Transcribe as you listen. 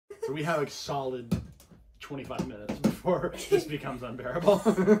So we have a solid 25 minutes before this becomes unbearable.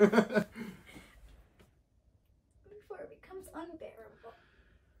 Before it becomes unbearable.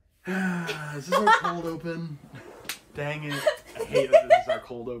 Is this our cold open? Dang it. I hate that this is our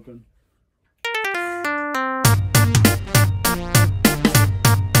cold open.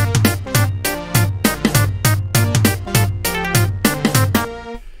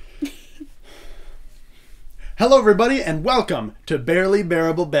 Hello everybody and welcome to Barely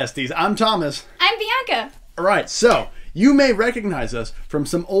Bearable Besties. I'm Thomas. I'm Bianca. Alright, so you may recognize us from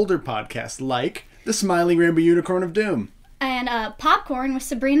some older podcasts like The Smiling Rainbow Unicorn of Doom. And Popcorn with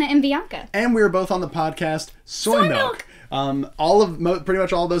Sabrina and Bianca. And we were both on the podcast Soy Milk. Pretty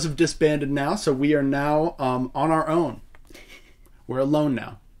much all of those have disbanded now, so we are now on our own. We're alone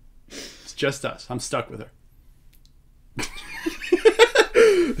now. It's just us. I'm stuck with her.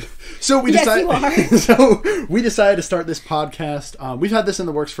 So we decided. Yes, you are. So we decided to start this podcast. We've had this in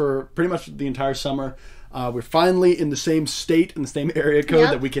the works for pretty much the entire summer. We're finally in the same state, in the same area code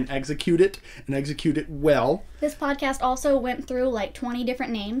that we can execute it, and execute it well. This podcast also went through like 20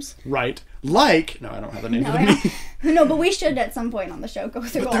 different names. Right. Like, no, I don't have the names of them. No, but we should at some point on the show go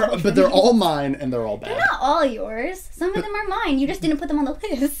through all of them. But they're all mine, and they're all bad. They're not all yours. Some of them are mine. You just didn't put them on the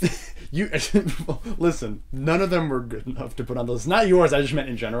list. Listen, none of them were good enough to put on the list. Not yours, I just meant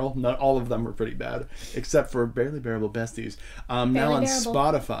in general. Not all of them were pretty bad, except for Barely Bearable Besties. Now on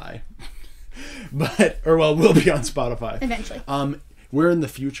Spotify. We'll be on Spotify. Eventually. We're in the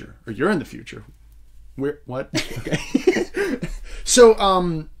future. Or you're in the future. What? Okay.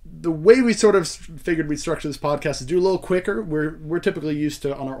 So, the way we sort of figured we'd structure this podcast is do a little quicker. We're typically used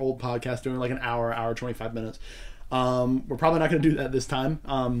to, on our old podcast, doing like an hour 25 minutes. We're probably not going to do that this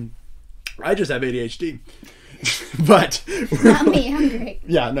time. I just have ADHD. But not me, I'm great.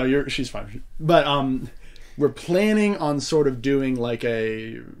 Yeah, no, she's fine. But we're planning on sort of doing like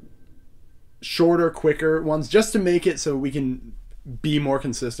a shorter, quicker ones, just to make it so we can be more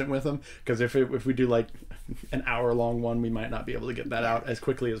consistent with them. Because if we do like an hour-long one, we might not be able to get that out as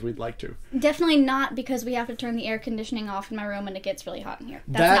quickly as we'd like to. Definitely not because we have to turn the air conditioning off in my room and it gets really hot in here.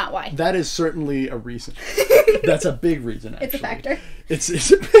 That's not why. That is certainly a reason. That's a big reason, actually. It's a factor. It's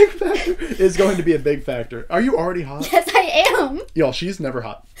a big factor. It's going to be a big factor. Are you already hot? Yes, I am. Y'all, she's never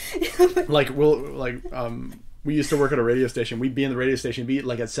hot. We used to work at a radio station. We'd be in the radio station, be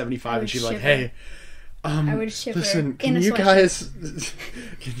like at 75, and she'd be like, "Hey, I would shiver. Listen, can you guys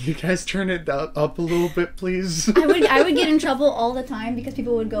turn it up a little bit, please?" I would get in trouble all the time because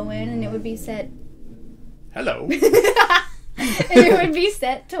people would go in and it would be set. Hello. And it would be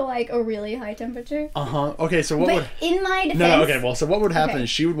set to like a really high temperature. Okay, so what would? In my defense. No. Okay. Well, so what would happen is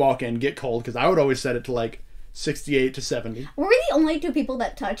she would walk in, get cold, because I would always set it to like 68 to 70. Were we the only two people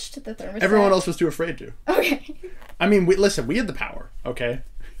that touched the thermostat? Everyone else was too afraid to. Okay. I mean, we had the power, okay?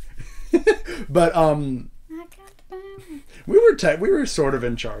 But I got the power. We were sort of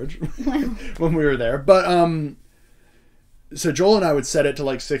in charge when we were there. But so Joel and I would set it to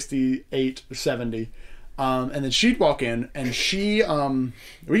like 68 or 70. And then she'd walk in, and we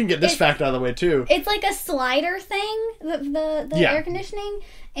can get this fact out of the way too. It's like a slider thing, the air conditioning,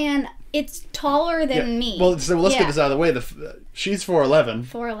 and it's taller than me. Well, so let's get this out of the way. She's 4'11".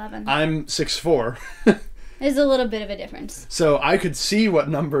 4'11". I'm 6'4". There's a little bit of a difference. So I could see what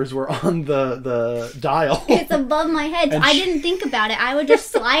numbers were on the dial. It's above my head. So I didn't think about it. I would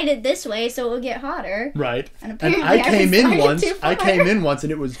just slide it this way so it would get hotter. Right. And apparently I came in once,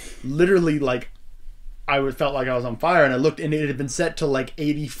 and it was literally like, I felt like I was on fire, and I looked, and it had been set to like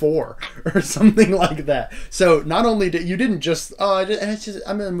 84 or something like that. So not only you didn't just I'm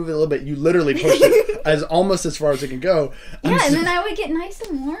gonna move it a little bit. You literally pushed it as almost as far as it can go. And then I would get nice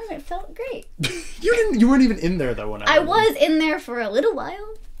and warm. It felt great. You weren't even in there though when I was in there for a little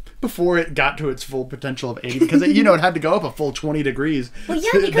while. Before it got to its full potential of 80, because it had to go up a full 20 degrees. Well, yeah,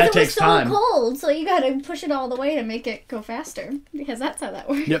 because it was so cold, so you got to push it all the way to make it go faster, because that's how that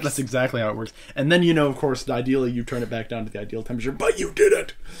works. Yep, that's exactly how it works. And then, of course, ideally you turn it back down to the ideal temperature, but you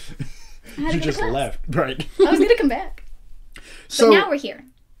didn't. You just left, right? I was going to come back. So now we're here.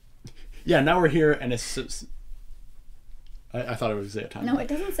 Yeah, now we're here, and it's... I thought it would say a time. No, it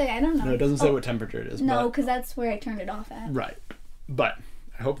doesn't say. I don't know. No, it doesn't say what temperature it is. No, because that's where I turned it off at. Right, but...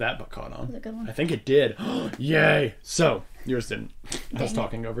 I hope that caught on. That was a good one. I think it did. Yay! So yours didn't. I was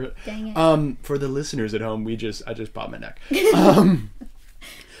talking over it. Dang it. For the listeners at home, I just popped my neck.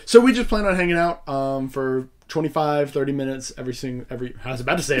 So we just plan on hanging out for 25, 30 minutes every I was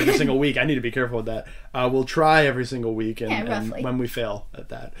about to say every single week. I need to be careful with that. We'll try every single week, and when we fail at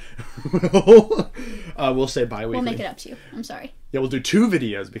that, we'll say bi-weekly. We'll make it up to you. I'm sorry. Yeah, we'll do 2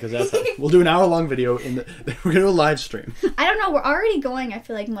 videos because we'll do an hour-long video we're going to do a live stream. I don't know. We're already going, I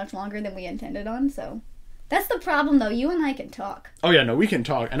feel like, much longer than we intended on, so... That's the problem, though. You and I can talk. Oh, yeah, no, we can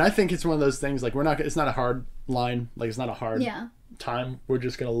talk. And I think it's one of those things, like, it's not a hard line. Like, it's not a hard time. We're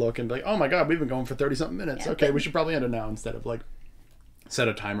just going to look and be like, oh, my God, we've been going for 30-something minutes. Yeah, we should probably end it now instead of, like, set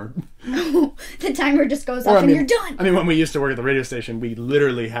a timer. The timer just goes off and you're done. I mean, when we used to work at the radio station, we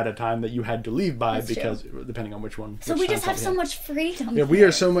literally had a time that you had to leave by because depending on which one. So we just have so much freedom. Yeah, we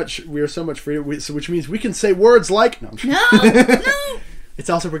are so much freedom, which means we can say words like... No. It's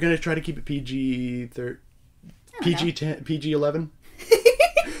also, we're going to try to keep it PG-13. PG-11?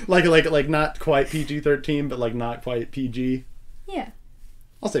 like not quite PG-13, but like not quite PG. Yeah.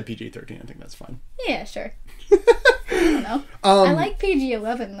 I'll say PG-13. I think that's fine. Yeah, sure. I don't know. I like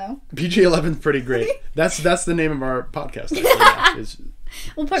PG-11 though. PG-11's pretty great. That's the name of our podcast. Actually,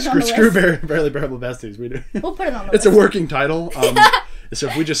 we'll put it on the list. Screw Barely Bearable Besties. We do. We'll put it on the list. It's a working title. So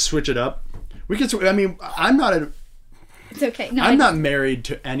if we just switch it up, we can. I mean, I'm not a. It's okay. No, I'm not married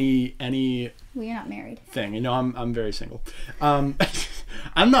to any. Well, you're not married. Thing, you know, I'm very single. I'm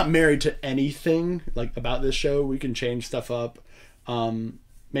not married to anything like about this show. We can change stuff up.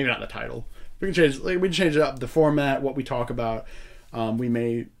 Maybe not the title. We can change it up, the format, what we talk about. We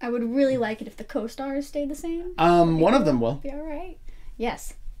may. I would really like it if the co-stars stay the same. One of them will. Be all right.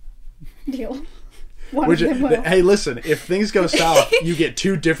 Yes. Deal. One of them will. Hey, listen. If things go south, you get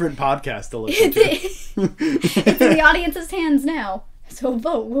 2 different podcasts to listen to. It's in the audience's hands now. So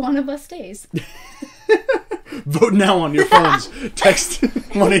vote. One of us stays. Vote now on your phones. Text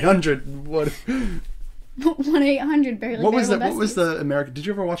 1-800. What? 1-800 barely. What was that? What was the American? Did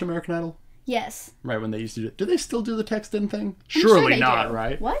you ever watch American Idol? Yes. Right, when they used to do it. Do they still do the text-in thing? Surely not, do.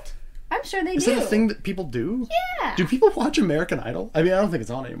 Right? What? I'm sure they do. Is that a thing that people do? Yeah. Do people watch American Idol? I mean, I don't think it's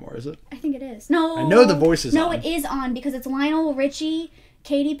on anymore, is it? I think it is. No. I know The Voice is on. No, it is on because it's Lionel Richie,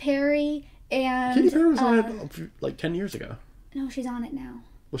 Katy Perry, and... Katy Perry was on it like 10 years ago. No, she's on it now.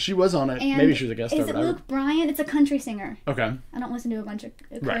 Well, she was on it. And maybe she was a guest star. Is it Luke Bryan? It's a country singer. Okay. I don't listen to a bunch of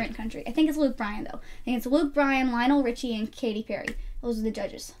current country. I think it's Luke Bryan, though. I think it's Luke Bryan, Lionel Richie, and Katy Perry. Those are the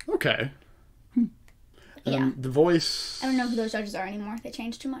judges. Okay. Yeah. The Voice... I don't know who those judges are anymore. They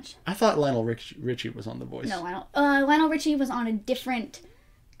changed too much. I thought Lionel Richie was on The Voice. No, Lionel Richie was on a different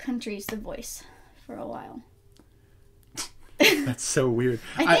country's The Voice for a while. That's so weird.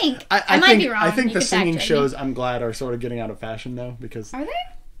 I might be wrong. I think the singing shows, I'm glad, are sort of getting out of fashion now because... Are they?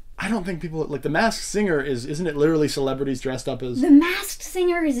 I don't think people... Like, The Masked Singer isn't it literally celebrities dressed up as... The Masked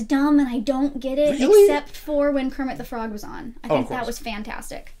Singer is dumb and I don't get it, really? Except for when Kermit the Frog was on. I think that was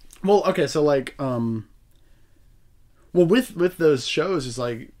fantastic. Well, okay, so like... Well, with those shows, it's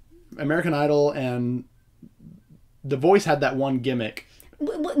like American Idol and The Voice had that one gimmick.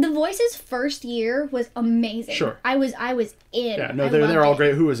 The Voice's first year was amazing. Sure. I was in. Yeah, no, they're all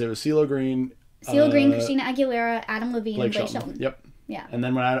great. Who was it? It was CeeLo Green. Christina Aguilera, Adam Levine, Blake and Blake Shelton. Yep. Yeah. And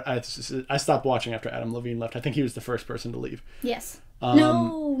then when I stopped watching after Adam Levine left. I think he was the first person to leave. Yes.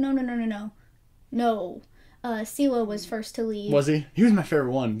 No. No. CeeLo was first to leave. Was he? He was my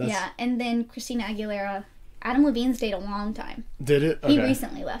favorite one. Yeah, and then Christina Aguilera. Adam Levine stayed a long time. Did it? Okay. He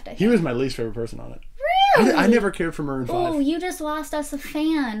recently left, I think. He was my least favorite person on it. Really? I never cared for Maroon 5. Oh, you just lost us a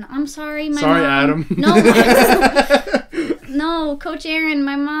fan. I'm sorry, Sorry, mom. Adam. No. No, Coach Aaron,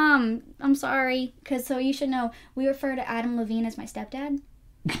 my mom. I'm sorry. So you should know, we refer to Adam Levine as my stepdad.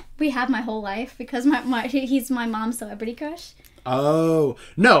 We have my whole life because he's my mom's celebrity crush. Oh,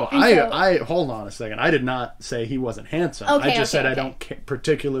 no, I hold on a second. I did not say he wasn't handsome. I just said I don't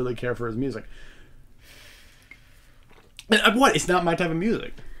particularly care for his music. What? It's not my type of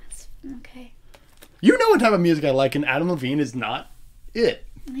music. Okay. You know what type of music I like, and Adam Levine is not it.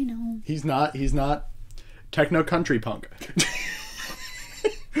 I know. He's not techno country punk.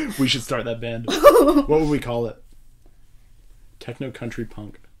 We should start that band. What would we call it? Techno country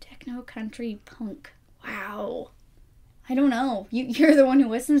punk. Techno country punk. Wow. I don't know. You're the one who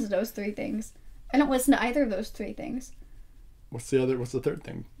listens to those 3 things. I don't listen to either of those 3 things. What's the third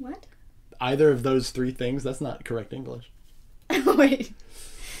thing? What? Either of those 3 things? That's not correct English. Wait.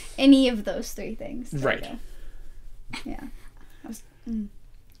 Any of those 3 things. Right. Yeah.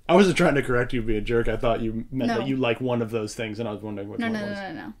 I wasn't trying to correct you to be a jerk. I thought you meant that you like one of those things, and I was wondering which one it was.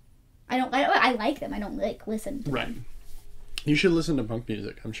 No. I like them. I don't listen to them. Right. You should listen to punk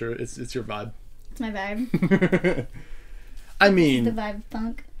music. I'm sure it's your vibe. It's my vibe. I mean... It's the vibe of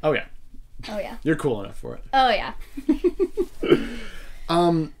punk. Oh, yeah. Oh, yeah. You're cool enough for it. Oh, yeah.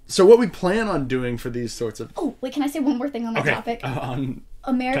 So what we plan on doing for these sorts of... Oh, wait, can I say one more thing on that topic? On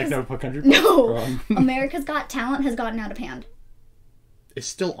America's... Techno Country? No. America's Got Talent has gotten out of hand. It's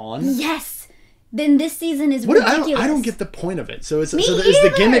still on? Yes. Then this season is ridiculous. I don't get the point of it. So is Me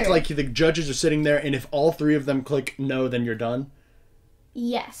the gimmick either. like the judges are sitting there, and if all three of them click no, then you're done?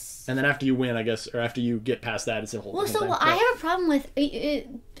 Yes. And then after you win, I guess, or after you get past that, it's a whole different thing. I have a problem with it.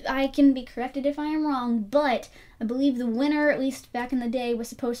 I can be corrected if I am wrong, but I believe the winner, at least back in the day, was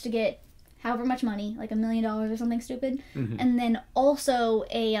supposed to get however much money, like $1 million or something stupid, and then also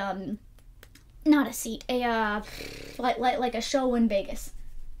a not a seat, like a show in Vegas.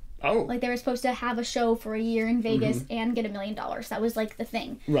 Oh. Like they were supposed to have a show for a year in Vegas and get $1 million. That was like the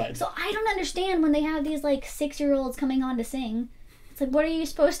thing. Right. So I don't understand when they have these like 6-year-olds coming on to sing. It's like, what are you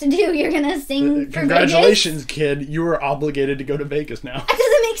supposed to do? You're gonna sing for Congratulations, kid. You are obligated to go to Vegas now. That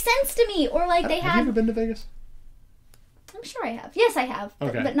doesn't make sense to me. Or like Have you ever been to Vegas? I'm sure I have. Yes, I have.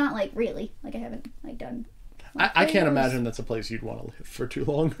 Okay. But not like really. Like I haven't like done. I can't imagine that's a place you'd want to live for too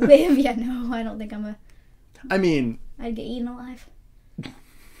long. Yeah, no, I don't think I mean, I'd get eaten alive.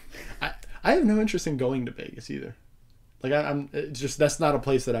 I have no interest in going to Vegas either. Like it's just that's not a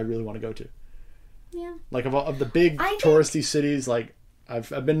place that I really want to go to. Yeah. Like of the big touristy cities, like I've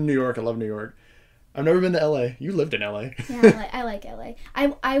been to New York. I love New York. I've never been to LA. You lived in LA. Yeah, I like LA.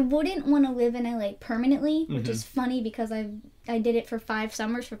 I wouldn't want to live in LA permanently, which is funny because I did it for 5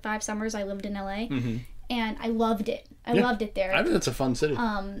 summers. For 5 summers, I lived in LA, and I loved it. I loved it there. I think it's a fun city.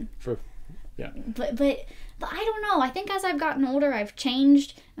 But I don't know. I think as I've gotten older, I've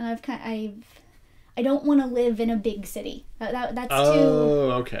changed, and I don't want to live in a big city. That's too.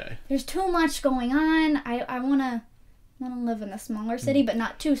 Oh, okay. There's too much going on. I want to live in a smaller city, but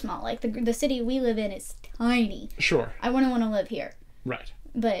not too small. Like the city we live in is tiny. Sure. I wouldn't want to live here. Right.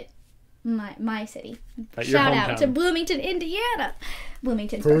 But my city. Right, Shout out to Bloomington, Indiana.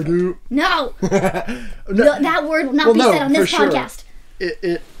 Bloomington's Purdue. perfect. No. That word will not be said on this podcast.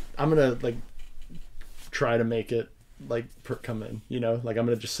 I'm gonna like try to make it like come in, you know, like I'm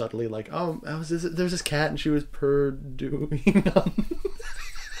gonna just subtly like, there's this cat and she was Purduing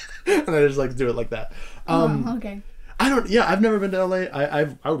and I just like do it like that. Okay. I've never been to LA. I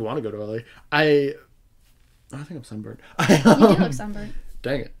would want to go to LA. I think I'm sunburned. You do look sunburned.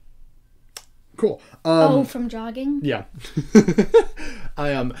 Dang it. Cool. From jogging? Yeah.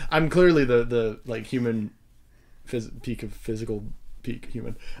 I'm clearly the like human physical peak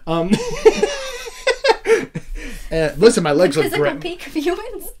human. Listen, my legs look great. Physical peak of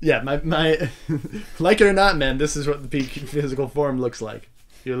humans? Yeah, my like it or not, man, this is what the peak physical form looks like.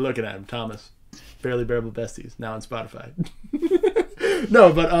 You're looking at him, Thomas. Barely Bearable Besties, now on Spotify.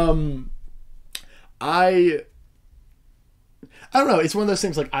 No, but I don't know. It's one of those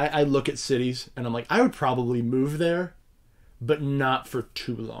things like I look at cities and I'm like, I would probably move there, but not for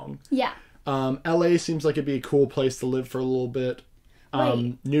too long. Yeah. LA seems like it'd be a cool place to live for a little bit.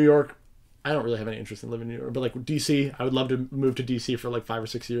 Right. New York, I don't really have any interest in living in New York, but like DC, I would love to move to DC for like 5 or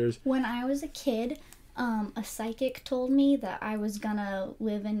 6 years. When I was a kid, a psychic told me that I was gonna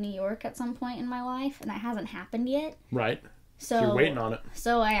live in New York at some point in my life, and that hasn't happened yet. Right. So you're waiting on it.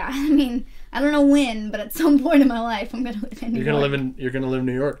 So I mean, I don't know when, but at some point in my life, I'm gonna live in New York. You're gonna live in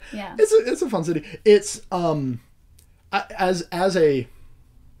New York. Yeah. It's a fun city. It's the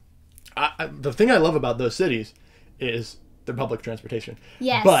thing I love about those cities is their public transportation.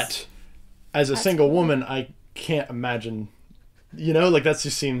 Yes. But as a single woman, I can't imagine. You know, like that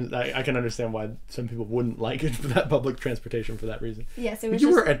just seems. I can understand why some people wouldn't like it for that public transportation for that reason. Yes, it was.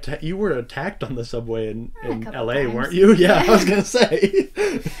 You were attacked on the subway in LA, times. Weren't you? Yeah, I was gonna say.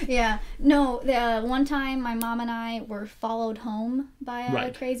 Yeah, no. One time, my mom and I were followed home by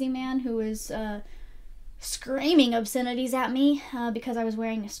a crazy man who was screaming obscenities at me because I was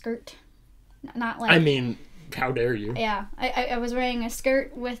wearing a skirt. Not like. I mean, how dare you? Yeah, I was wearing a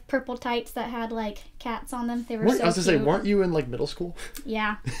skirt with purple tights that had like cats on them. They were so cute. I was gonna say, weren't you in like middle school?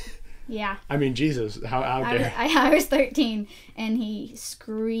 Yeah. Yeah. I mean, Jesus, how dare I was 13, and he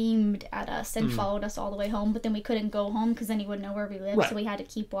screamed at us and followed us all the way home, but then we couldn't go home because then he would know where we lived, so we had to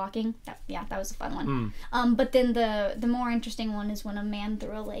keep walking. That was a fun one. But then the more interesting one is when a man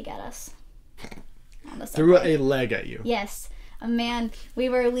threw a leg at us. On the subway. Threw a leg at you? Yes. A man, we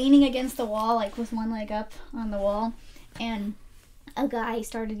were leaning against the wall, like with one leg up on the wall, and a guy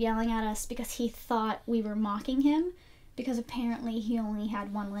started yelling at us because he thought we were mocking him, because apparently he only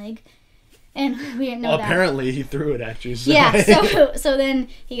had one leg, and we didn't know that. Apparently he threw it at you. So. Yeah, so then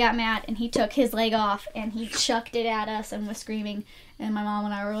he got mad, and he took his leg off, and he chucked it at us and was screaming, and my mom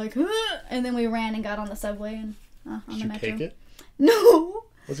and I were like, "Huh!" And then we ran and got on the subway and on the metro. Did you take it? No.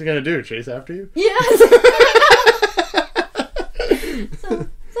 What's he gonna do, chase after you? Yes.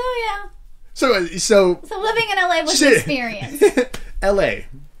 Yeah. So living in LA was an experience. LA,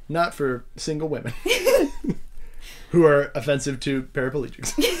 not for single women who are offensive to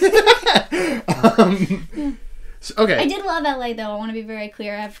paraplegics. Okay. I did love LA though. I want to be very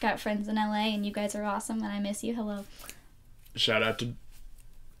clear. I've got friends in LA and you guys are awesome and I miss you. Hello. Shout out to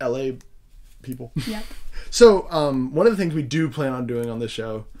LA people. Yep. So, one of the things we do plan on doing on this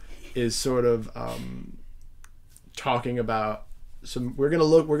show is sort of talking about we're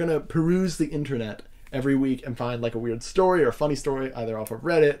gonna peruse the internet every week and find like a weird story or a funny story, either off of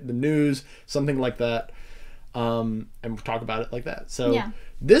Reddit, the news, something like that, and we'll talk about it like that. So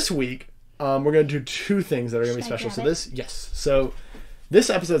this week, we're gonna do two things that are gonna be special. So this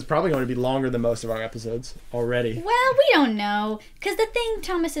episode is probably going to be longer than most of our episodes already. Well, we don't know, because the thing,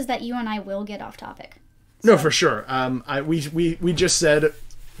 Thomas, is that you and I will get off topic. So. No, for sure. We just said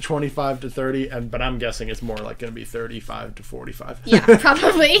 25 to 30, but I'm guessing it's more like going to be 35 to 45. Yeah,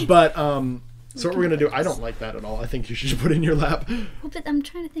 probably. But so what we're going to do, I don't like that at all. I think you should just put it in your lap. Well, but I'm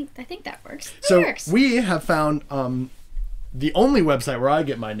trying to think. I think that works. It works. We have found the only website where I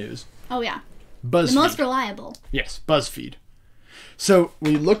get my news. Oh, yeah. Buzzfeed. The most reliable. Yes, Buzzfeed. So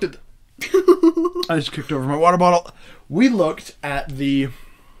we looked at... I just kicked over my water bottle. We looked at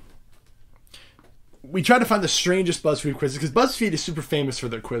we tried to find the strangest BuzzFeed quizzes, because BuzzFeed is super famous for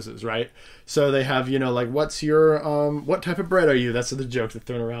their quizzes, right? So they have, like, what's your, what type of bread are you? That's the joke that's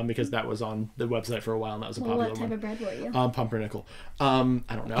thrown around, because that was on the website for a while, and that was a popular one. What type of bread were you? Pumpernickel. I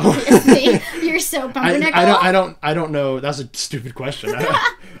don't know. You're so pumpernickel. I don't know. That's a stupid question.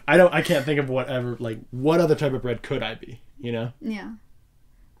 I can't think of what other type of bread could I be, Yeah.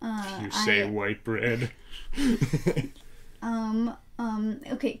 You say white bread.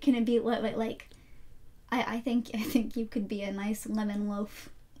 Okay, can it be like I think you could be a nice lemon loaf.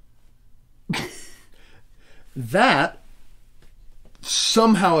 That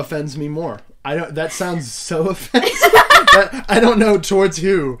somehow offends me more. That sounds so offensive. I don't know towards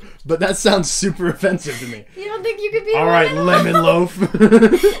who, but that sounds super offensive to me. You don't think you could be all right, lemon loaf? like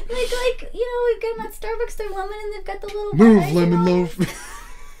we've got them at Starbucks, they're lemon, and they've got the little move lemon loaf.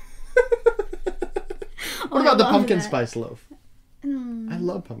 What about the pumpkin spice loaf? I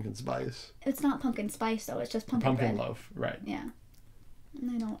love pumpkin spice. It's not pumpkin spice though. It's just pumpkin bread. Loaf, right? Yeah.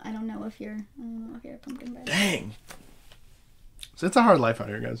 I don't know if you're a pumpkin bread. Dang. So it's a hard life out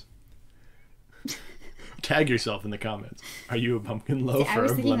here, guys. Tag yourself in the comments. Are you a pumpkin loaf or a lemon loaf?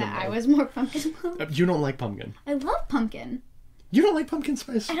 I was thinking that I was more pumpkin loaf. You don't like pumpkin. I love pumpkin. You don't like pumpkin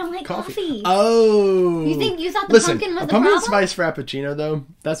spice? I don't like coffee. Oh. You thought the pumpkin was the problem? A pumpkin spice frappuccino, though,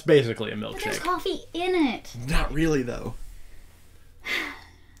 that's basically a milkshake. But there's coffee in it. Not really, though.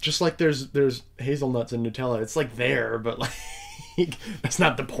 Just like there's hazelnuts and Nutella. It's like there, but like that's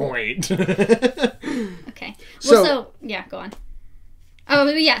not the point. Okay. Well, so yeah, go on. Oh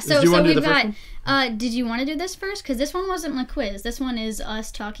yeah, so we've got. Did you want to do this first? Because this one wasn't a quiz. This one is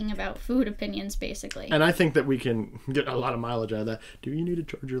us talking about food opinions, basically. And I think that we can get a lot of mileage out of that. Do you need to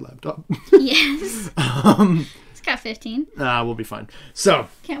charge your laptop? Yes. It's got 15. We'll be fine. So.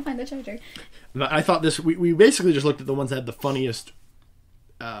 Can't find the charger. I thought we basically just looked at the ones that had the funniest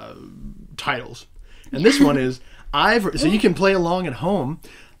titles, and this one is so you can play along at home.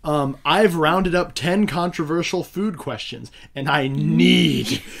 I've rounded up 10 controversial food questions, and I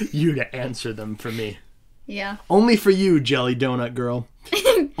need you to answer them for me. Yeah. Only for you, Jelly Donut Girl.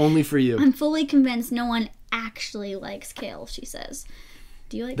 Only for you. I'm fully convinced no one actually likes kale, she says.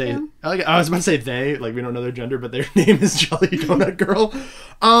 Do you like kale? I was about to say they, like we don't know their gender, but their name is Jelly Donut Girl.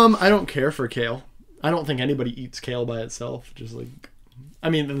 I don't care for kale. I don't think anybody eats kale by itself. Just like,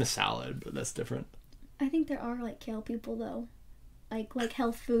 in the salad, but that's different. I think there are like kale people though. Like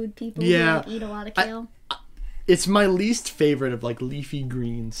health food people who eat a lot of kale. It's my least favorite of like leafy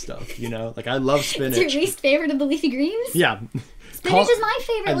green stuff, Like I love spinach. It's your least favorite of the leafy greens? Yeah. Spinach is my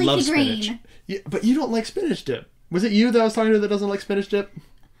favorite leafy green. Yeah, but you don't like spinach dip. Was it you that I was talking to that doesn't like spinach dip?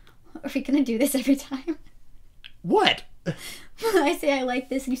 Are we gonna do this every time? What? I say I like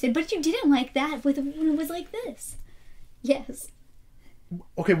this and you say, but you didn't like that when it was like this. Yes.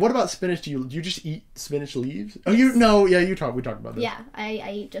 Okay, what about spinach? Do you just eat spinach leaves? Oh, yes. We talked about this. Yeah,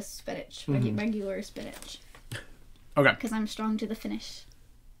 I eat just spinach, regular spinach. Okay. Because I'm strong to the finish.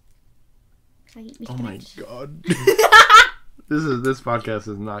 I eat spinach. Oh my god. This podcast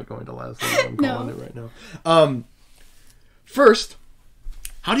is not going to last long. I'm calling it right now. First,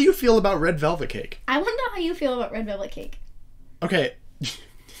 how do you feel about red velvet cake? I want to know how you feel about red velvet cake. Okay.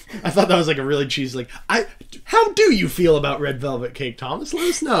 I thought that was like a really cheesy, how do you feel about red velvet cake, Thomas? Let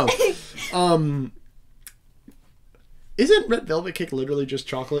us know. Isn't red velvet cake literally just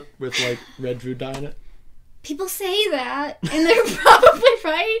chocolate with like red food dye in it? People say that, and they're probably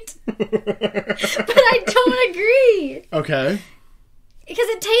right. But I don't agree. Okay. Because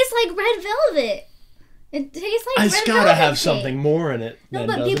it tastes like red velvet. It tastes like It's gotta have something more in it. No,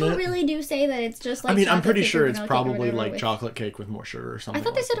 but people really do say that it's just like. I mean, I'm pretty sure it's probably like chocolate cake with more sugar or something. I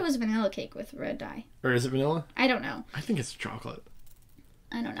thought they said it was vanilla cake with red dye. Or is it vanilla? I don't know. I think it's chocolate.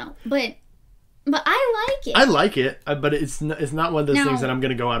 I don't know, but I like it. I like it, but it's not one of those things that I'm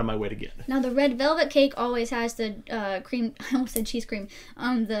gonna go out of my way to get. Now the red velvet cake always has the cream. I almost said cheese cream.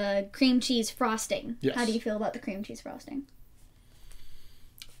 The cream cheese frosting. Yes. How do you feel about the cream cheese frosting?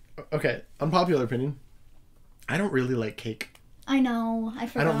 Okay, unpopular opinion. I don't really like cake. I know. I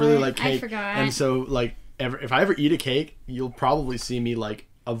forgot. I don't really like cake. I forgot. And so, like, if I ever eat a cake, you'll probably see me, like,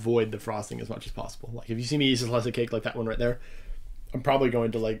 avoid the frosting as much as possible. Like, if you see me eat a slice of cake like that one right there, I'm probably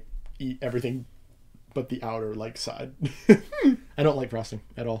going to, like, eat everything but the outer, like, side. I don't like frosting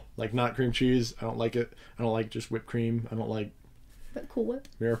at all. Like, not cream cheese. I don't like it. I don't like just whipped cream. I don't like... But Cool Whip.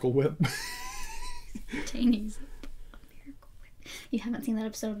 Miracle Whip. Chinese. You haven't seen that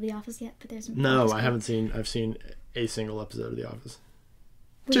episode of The Office yet, but there's... No, I haven't seen... I've seen a single episode of The Office.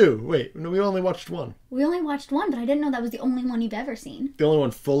 Two. Wait, no, we only watched one. We only watched one, but I didn't know that was the only one you've ever seen. The only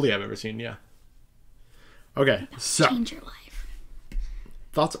one fully I've ever seen, yeah. Okay, so... Change your life.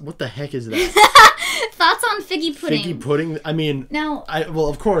 Thoughts... What the heck is that? Thoughts on figgy pudding. Figgy pudding? I mean... Now... Well,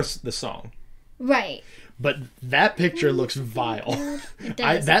 of course, the song. Right. But that picture looks vile. It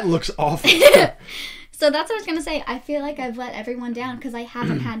does. That looks awful. So that's what I was going to say. I feel like I've let everyone down because I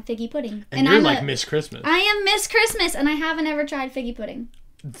haven't had figgy pudding. And you're like Miss Christmas. I am Miss Christmas, and I haven't ever tried figgy pudding.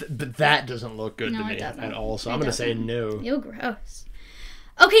 But that doesn't look good to me at all, so I'm going to say no. You're gross.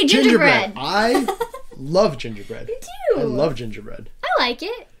 Okay, gingerbread. I love gingerbread. You do. I love gingerbread. I like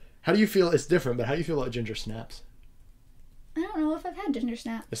it. How do you feel? It's different, but how do you feel about ginger snaps? I don't know if I've had ginger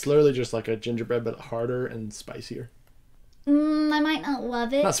snaps. It's literally just like a gingerbread, but harder and spicier. I might not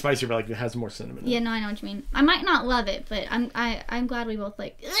love it. Not spicier, but like it has more cinnamon. Yeah, no, I know what you mean. I might not love it, but I'm glad we both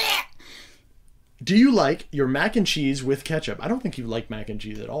like. Ugh! Do you like your mac and cheese with ketchup? I don't think you like mac and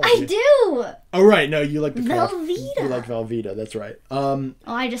cheese at all. I do. Oh right, no, you like the Velveeta. You like Velveeta. That's right. Oh,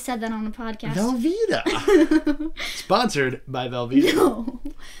 I just said that on the podcast. Velveeta, sponsored by Velveeta. No.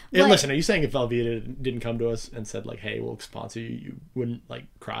 And listen, are you saying if Velveeta didn't come to us and said like, "Hey, we'll sponsor you," you wouldn't like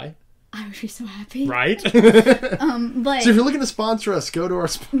cry? I would be so happy. Right? But so if you're looking to sponsor us, go to our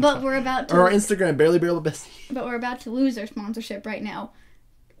but we're about to or our Instagram, barely the best. But we're about to lose our sponsorship right now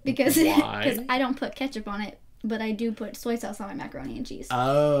because I don't put ketchup on it, but I do put soy sauce on my macaroni and cheese.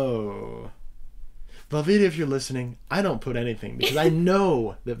 Oh. Velveeta, if you're listening, I don't put anything because I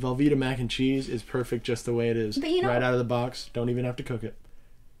know that Velveeta mac and cheese is perfect just the way it is. But right out of the box. Don't even have to cook it.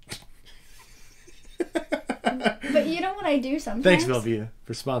 But you know what I do sometimes? Thanks, Velveeta,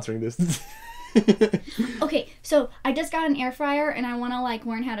 for sponsoring this. Okay, so I just got an air fryer and I want to like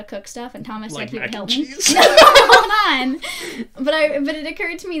learn how to cook stuff, and Thomas like said he would help me. No, hold on. But it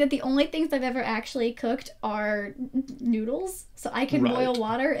occurred to me that the only things I've ever actually cooked are noodles, so I can boil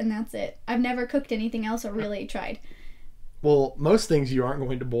water and that's it. I've never cooked anything else or really tried. Well, most things you aren't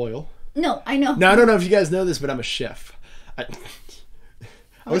going to boil. No, I know. Now I don't know if you guys know this, but I'm a chef.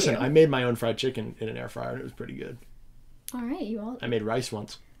 Listen, I made my own fried chicken in an air fryer and it was pretty good. All right, I made rice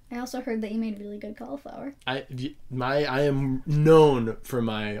once. I also heard that you made really good cauliflower. I am known for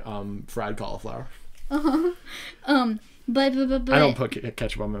my fried cauliflower. But I don't put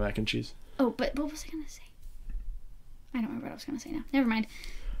ketchup on my mac and cheese. Oh, but what was I gonna say? I don't remember what I was gonna say now. Never mind.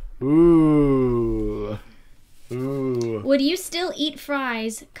 Ooh. Would you still eat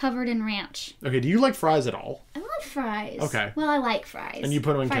fries covered in ranch? Okay, do you like fries at all? I love fries. Okay. Well, I like fries. And you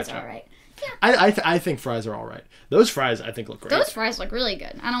put them in fries ketchup. Are all right. Yeah. I think fries are all right. Those fries I think look great. Those fries look really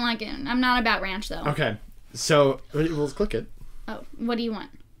good. I don't like it. I'm not about ranch though. Okay. So we'll click it. Oh, what do you want?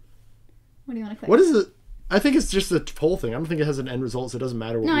 What do you want to click? What is it? I think it's just the whole thing. I don't think it has an end result, so it doesn't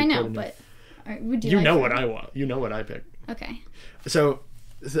matter what we put in. No, I know, but would you You like know what I want. You know what I pick. Okay. So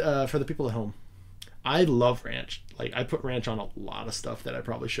for the people at home, I love ranch. Like I put ranch on a lot of stuff that I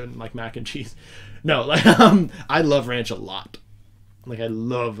probably shouldn't, like mac and cheese. No, like I love ranch a lot. Like I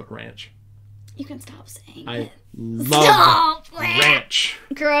love ranch. You can stop saying I it. love ranch.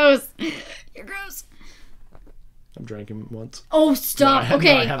 Gross. You're gross. I'm drinking once. Oh, stop.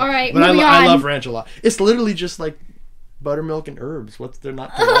 Okay, all right. But moving on. I love ranch a lot. It's literally just like buttermilk and herbs. They're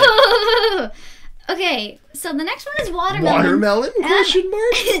not polite. Okay, so the next one is watermelon. Watermelon? Question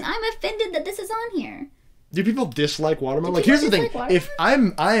mark? And I'm offended that this is on here. Do people dislike watermelon? Like here's the thing. If I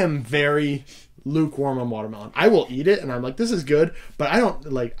am very lukewarm on watermelon. I will eat it, and I'm like, this is good, but I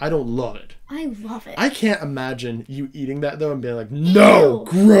don't love it. I love it. I can't imagine you eating that, though, and being like, no, ew,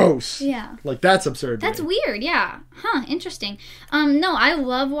 gross. Yeah. Like, that's absurd. That's weird, yeah. Huh, interesting. No, I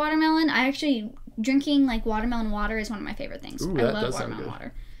love watermelon. Drinking, like, watermelon water is one of my favorite things. Ooh, I love watermelon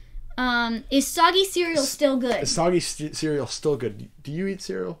water. Is soggy cereal still good? Is soggy cereal still good? Do you eat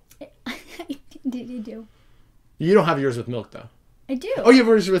cereal? You do. You don't have yours with milk, though. I do. Oh, you have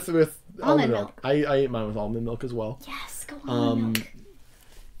yours with almond milk. I ate mine with almond milk as well. Yes, go almond milk.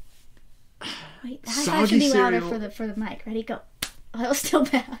 Wait, the high five should be louder for the mic. Ready, go. Oh, that was still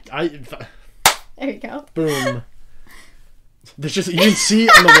bad. There you go. Boom. There's just, you can see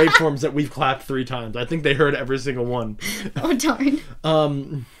on the waveforms that we've clapped 3 times. I think they heard every single one. Oh, darn.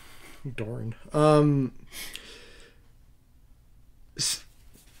 Darn.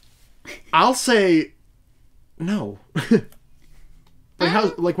 I'll say no.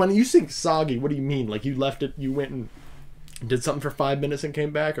 Like when you think soggy, what do you mean? Like you left it, you went and did something for 5 minutes and came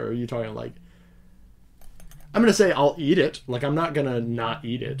back, or are you talking like? I'm gonna say I'll eat it. Like I'm not gonna not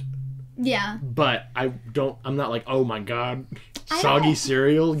eat it. Yeah. But I'm not like, oh my god, soggy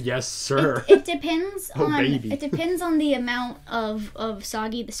cereal, yes sir. It depends baby. It depends on the amount of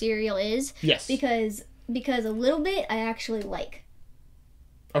soggy the cereal is. Yes. Because a little bit I actually like.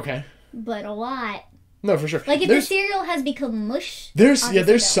 Okay. But a lot. No, for sure. Like if the cereal has become mush.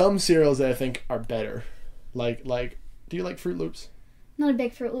 There's some cereals that I think are better. Like do you like Fruit Loops? Not a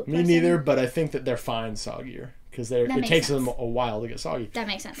big Fruit Loop person. Me neither, but I think that they're fine soggier because it takes them a while to get soggy. That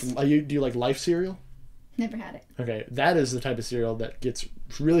makes sense. Do you like Life cereal? Never had it. Okay, that is the type of cereal that gets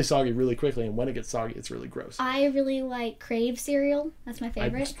really soggy really quickly, and when it gets soggy, it's really gross. I really like Crave cereal. That's my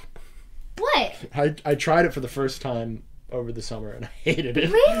favorite. What? I tried it for the first time over the summer, and I hated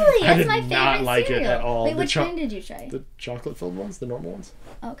it. Really? That's my favorite cereal. I did not like it at all. Wait, which one did you try? The chocolate-filled ones, the normal ones.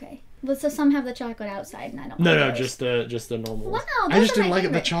 Okay. Well, so some have the chocolate outside, and I don't. No, just the normal ones. Wow, I just didn't like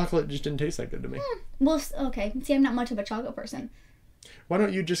it. The chocolate just didn't taste that good to me. Well, okay. See, I'm not much of a chocolate person. Why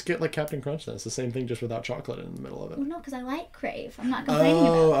don't you just get like Captain Crunch then? It's the same thing, just without chocolate in the middle of it. Well, no, because I like Crave. I'm not complaining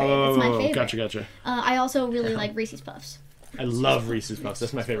about Crave. It's my favorite. Gotcha. I also really like Reese's Puffs. I love Reese's Puffs.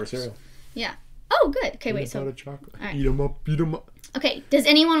 That's my favorite cereal. Yeah. Oh, good. Okay, wait. So. Chocolate. Right. Eat 'em up. Okay. Does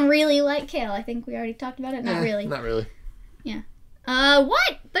anyone really like kale? I think we already talked about it. Not really. Not really. Yeah.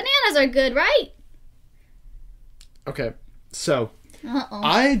 What? Bananas are good, right? Okay. So.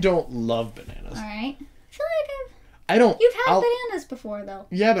 I don't love bananas. All right. I feel like I don't. You've had bananas before, though.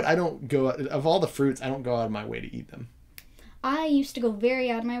 Yeah, but I don't go of all the fruits. I don't go out of my way to eat them. I used to go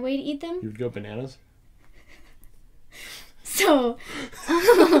very out of my way to eat them. You would go bananas. So,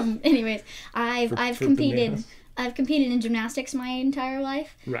 anyways, I've competed. Bananas. I've competed in gymnastics my entire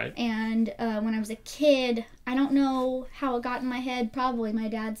life. Right. And when I was a kid, I don't know how it got in my head. Probably my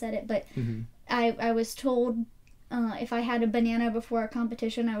dad said it, but I was told if I had a banana before a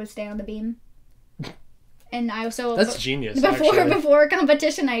competition, I would stay on the beam. And that's genius. Before a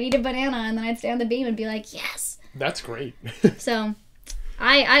competition, I'd eat a banana and then I'd stay on the beam and be like, yes. That's great. So,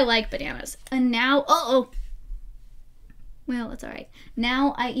 I like bananas. And now, well, that's all right.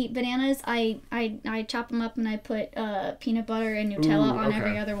 Now I eat bananas. I chop them up and I put peanut butter and Nutella on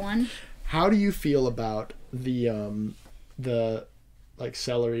every other one. How do you feel about the like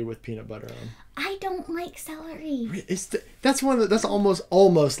celery with peanut butter on? I don't like celery. That's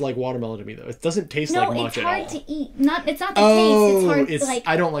almost like watermelon to me though. It doesn't taste like much at all. No, it's hard to eat. It's not the taste. It's hard to like.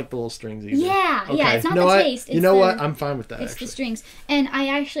 I don't like the little strings either. Yeah, okay. Yeah. It's not the taste. You know what? I'm fine with that. It's the strings. And I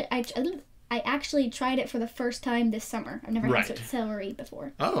actually tried it for the first time this summer. I've never had celery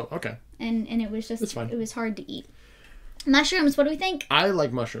before. Oh, okay. And it was just it was hard to eat. Mushrooms. What do we think? I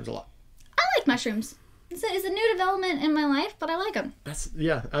like mushrooms a lot. I like mushrooms. It's a new development in my life, but I like them.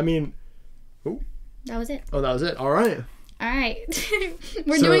 I mean. Ooh. That was it. Oh, that was it. All right.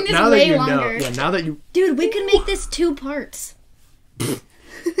 We're doing this way longer. Now that you... Dude, we could make this 2 parts. That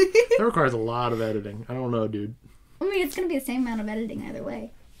requires a lot of editing. I don't know, dude. I mean, it's going to be the same amount of editing either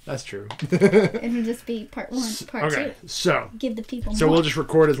way. That's true. It'll just be part 1, part 2. Okay, so... Give the people So more. We'll just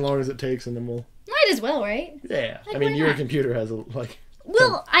record as long as it takes and then we'll... Might as well, right? Yeah. Like, I mean, your computer has like...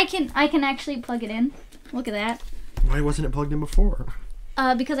 Well, I can actually plug it in. Look at that. Why wasn't it plugged in before?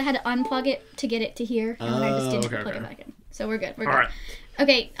 Because I had to unplug it to get it to here, and then I just didn't plug it back in. So we're good. We're good. All right.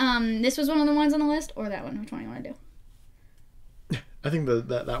 Okay. This was one of the ones on the list, or that one. Which one do you want to do? I think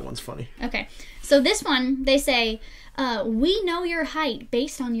that one's funny. Okay. So this one, they say, we know your height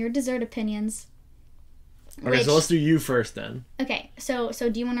based on your dessert opinions. Okay, so let's do you first then. Okay. So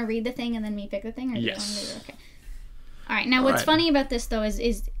do you want to read the thing and then me pick the thing, or do yes. you want to do it? Okay. All right. Now, what's funny about this though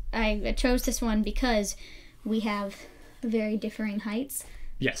is I chose this one because we have very differing heights.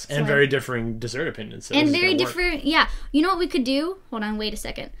 Yes, and very differing dessert opinions. So and very different. Yeah. You know what we could do? Hold on, wait a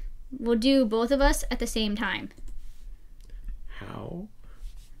second. We'll do both of us at the same time. How?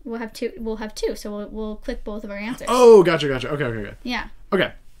 We'll have two. So we'll click both of our answers. Oh, gotcha. Okay. Yeah.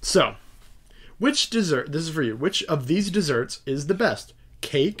 Okay, so which dessert? This is for you. Which of these desserts is the best?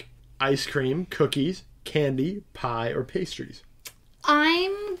 Cake, ice cream, cookies, candy, pie, or pastries?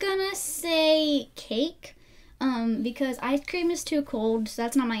 I'm gonna say cake. Because ice cream is too cold, so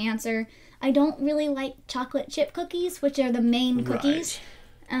that's not my answer. I don't really like chocolate chip cookies, which are the main cookies.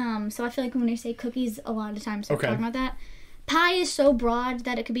 Right. So I feel like when you say cookies, a lot of times we're talking about that. Pie is so broad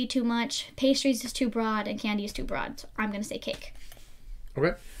that it could be too much. Pastries is too broad, and candy is too broad. So I'm going to say cake.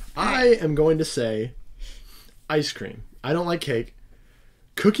 Okay. I am going to say ice cream. I don't like cake.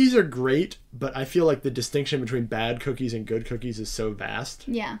 Cookies are great, but I feel like the distinction between bad cookies and good cookies is so vast.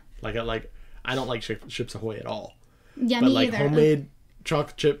 Yeah. I don't like Chips Ahoy at all. Yeah, but me like either. homemade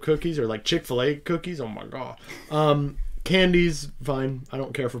chocolate chip cookies or like Chick-fil-A cookies, oh my god. Candy's fine. I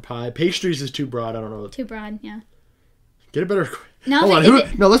don't care for pie. Pastries is too broad. I don't know. Too broad, yeah. Get a better. No, hold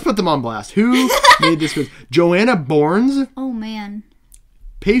on. No, let's put them on blast. Who made this quiz? Joanna Bournes? Oh man.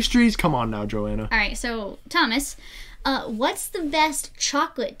 Pastries? Come on now, Joanna. All right, so Thomas, what's the best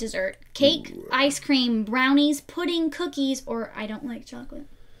chocolate dessert? Cake, ice cream, brownies, pudding, cookies, or I don't like chocolate?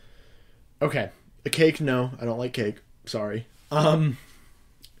 Okay. A cake, no. I don't like cake. Sorry.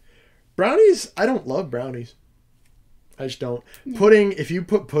 Brownies, I don't love brownies. I just don't. Yeah. Pudding, if you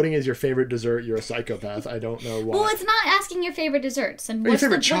put pudding as your favorite dessert, you're a psychopath. I don't know why. Well, it's not asking your favorite desserts. And your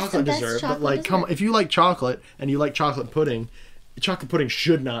favorite chocolate dessert. But like, come if you like chocolate and you like chocolate pudding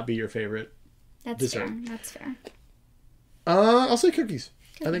should not be your favorite dessert. Fair. That's fair. I'll say cookies.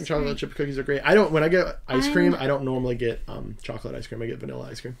 I think chocolate chip cookies are great. When I get ice cream, I don't normally get chocolate ice cream. I get vanilla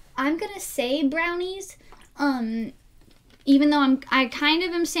ice cream. I'm gonna say brownies. Even though I kind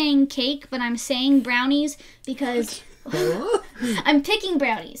of am saying cake, but I'm saying brownies because I'm picking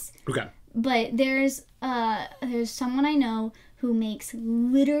brownies. Okay. But there's someone I know who makes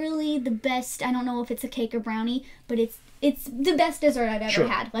literally the best. I don't know if it's a cake or brownie, but it's the best dessert I've ever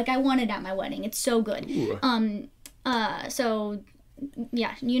had. Like I want it at my wedding. It's so good. Ooh. So.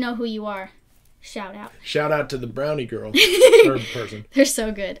 Yeah, you know who you are. Shout out. Shout out to the brownie girl. Or person. They're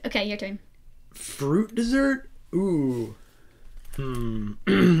so good. Okay, your turn. Fruit dessert? Ooh.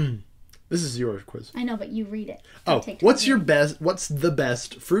 This is your quiz. I know, but you read it. Oh, what's the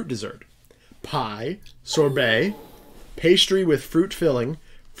best fruit dessert? Pie, sorbet, pastry with fruit filling,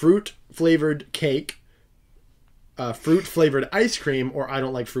 fruit flavored cake, fruit flavored ice cream, or I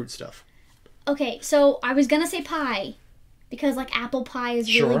don't like fruit stuff. Okay, so I was gonna say pie. Because, like, apple pie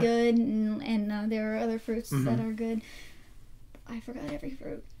is really good, and there are other fruits that are good. I forgot every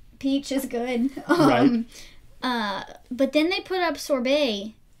fruit. Peach is good. Right. But then they put up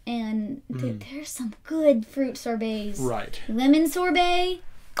sorbet, and there's some good fruit sorbets. Right. Lemon sorbet,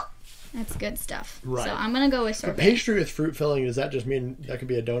 that's good stuff. Right. So I'm going to go with sorbet. But pastry with fruit filling, does that just mean that could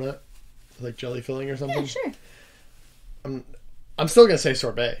be a donut? Like jelly filling or something? Yeah, sure. I'm still going to say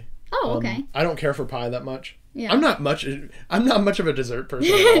sorbet. Oh, okay. I don't care for pie that much. Yeah. I'm not much of a dessert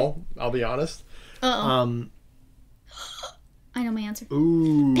person at all, I'll be honest. I know my answer.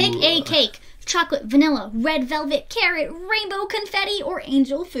 Ooh. Pick a cake. Chocolate, vanilla, red velvet, carrot, rainbow confetti, or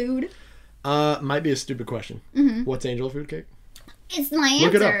angel food. Might be a stupid question. Mm-hmm. What's angel food cake? It's my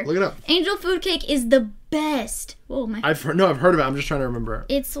answer. Look it up. Angel food cake is the best. Whoa, I've heard of it. I'm just trying to remember.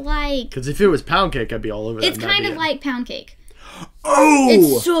 It's like... Because if it was pound cake, I'd be all over that. It's kind of like pound cake. Oh!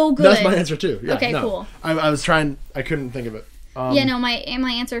 It's so good. That's my answer too. Yeah, okay, cool. I was trying. I couldn't think of it.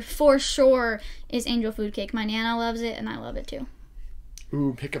 My answer for sure is angel food cake. My Nana loves it, and I love it too.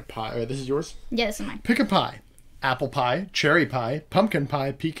 Ooh, pick a pie. Wait, this is yours? Yeah, this is mine. Pick a pie. Apple pie, cherry pie, pumpkin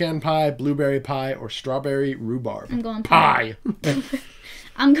pie, pecan pie, blueberry pie, or strawberry rhubarb. I'm going pie.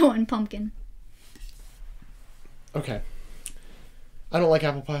 I'm going pumpkin. Okay. I don't like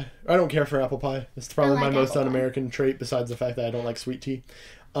apple pie. I don't care for apple pie. That's probably my most un-American trait besides the fact that I don't like sweet tea.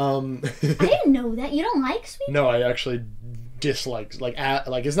 I didn't know that. You don't like sweet tea? No, I actually dislike. Like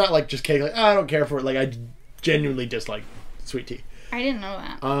it's not like just cake. Like, I don't care for it. Like, I genuinely dislike sweet tea. I didn't know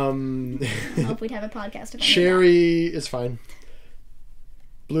that. I hope we'd have a podcast about cherry is fine.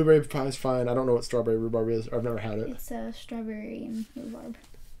 Blueberry pie is fine. I don't know what strawberry rhubarb is. I've never had it. It's strawberry and rhubarb.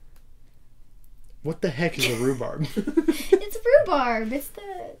 What the heck is a rhubarb? It's rhubarb. It's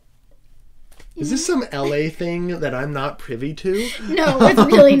the... Is this some LA thing that I'm not privy to? No, it's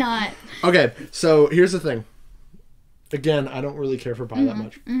really not. Okay, so here's the thing. Again, I don't really care for pie that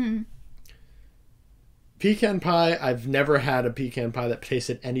much. Mm-hmm. Pecan pie, I've never had a pecan pie that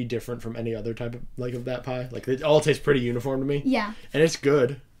tasted any different from any other type of of that pie. Like, it all tastes pretty uniform to me. Yeah. And it's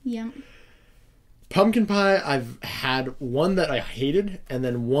good. Yeah. Pumpkin pie, I've had one that I hated, and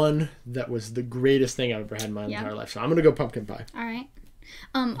then one that was the greatest thing I've ever had in my entire life. So I'm going to go pumpkin pie. All right.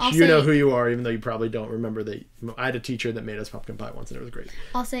 You know who you are, even though you probably don't remember that. I had a teacher that made us pumpkin pie once, and it was great.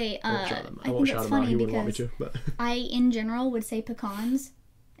 I'll say, I won't shout him out. He wouldn't want me to. But I, in general, would say pecans,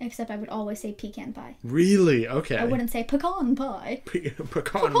 except I would always say pecan pie. Really? Okay. I wouldn't say pecan pie.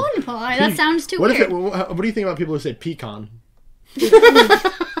 Pecan pie. That sounds too weird. What do you think about people who say pecan? People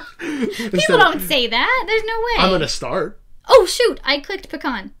don't say that. There's no way. I'm going to start. Oh, shoot. I clicked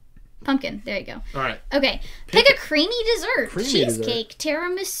pecan. Pumpkin. There you go. All right. Okay. Pick a creamy dessert. Creamy Cheesecake,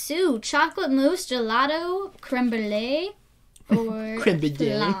 tiramisu, chocolate mousse, gelato, creme brulee, or Creme brulee.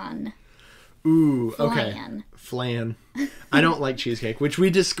 flan. Ooh, okay. Flan. I don't like cheesecake, which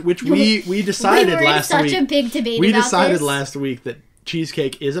we decided last week. Such a big debate. We about decided this. last week that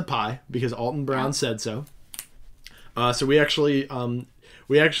cheesecake is a pie because Alton Brown said so. So we actually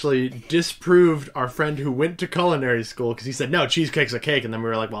disproved our friend who went to culinary school because he said no, cheesecake's a cake, and then we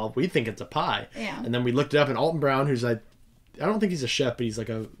were like, well, we think it's a pie. Yeah. And then we looked it up, and Alton Brown, who's like, I don't think he's a chef, but he's like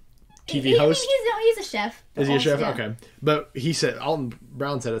a TV host. He's a chef. Is he a chef? Yeah. Okay. But he said, Alton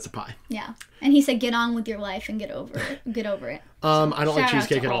Brown said it's a pie. Yeah. And he said, get on with your life and get over it. Get over it. I don't like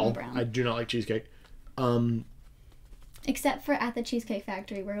cheesecake at all. Brown. I do not like cheesecake. Except for at the Cheesecake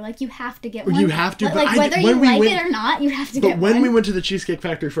Factory, where you have to get one. You have to, but whether you like it or not, you have to get one. But when we went to the Cheesecake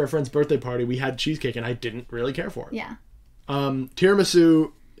Factory for our friend's birthday party, we had cheesecake, and I didn't really care for it. Yeah.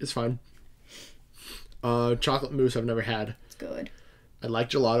 Tiramisu is fine. Chocolate mousse I've never had. It's good. I like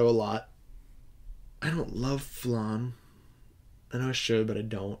gelato a lot. I don't love flan. I know I should, but I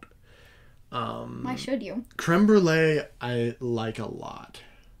don't. Why should you? Creme brulee I like a lot.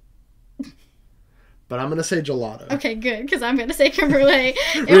 But I'm going to say gelato. Okay, good, because I'm going to say creme brulee.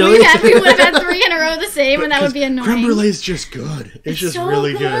 Really? We would have had 3 in a row the same, and that would be annoying. Creme brulee is just good. It's just so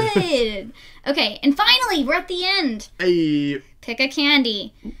really good. Okay, and finally, we're at the end. Hey. Pick a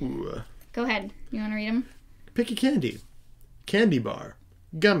candy. Ooh. Go ahead. You want to read them? Pick a candy. Candy bar.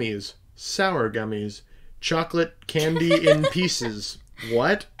 Gummies. Sour gummies. Chocolate candy in pieces.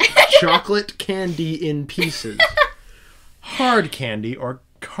 What? Chocolate candy in pieces. Hard candy or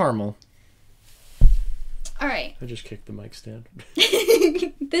caramel. All right. I just kicked the mic stand.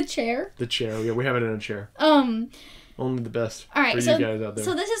 The chair? The chair. Yeah, we have it in a chair. Only the best. All right, for you guys out there.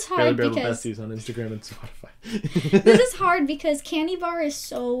 So this is hard Barely because besties on Instagram and Spotify. this is hard because candy bar is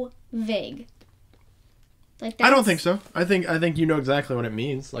so vague. I don't think so. I think you know exactly what it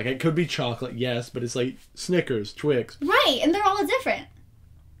means. Like, it could be chocolate, yes, but it's like Snickers, Twix. Right, and they're all different.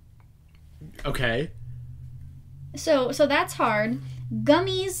 Okay. So that's hard.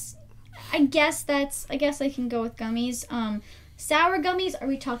 Gummies, I guess I can go with gummies. Sour gummies, are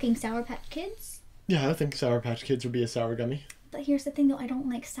we talking Sour Patch Kids? Yeah, I think Sour Patch Kids would be a sour gummy. But here's the thing, though. I don't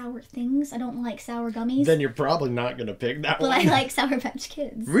like sour things. I don't like sour gummies. Then you're probably not going to pick that one. But I like Sour Patch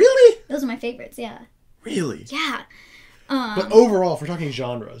Kids. Really? Those are my favorites, yeah. Really? Yeah. But overall, if we're talking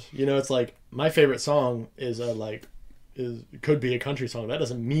genres, it's like my favorite song could be a country song. That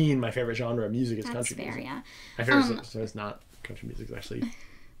doesn't mean my favorite genre of music is country music. That's fair, yeah. My favorite so it's not country music. It's actually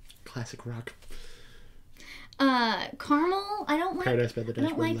classic rock. Caramel, I don't like. Paradise by the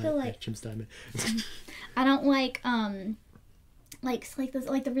Dashboard Light, by Jim Steinman. I don't like the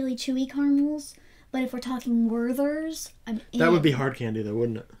really chewy caramels. But if we're talking Werther's, I'm in. That would be hard candy, though,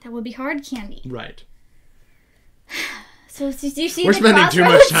 wouldn't it? That would be hard candy. Right. So do you see? We're spending too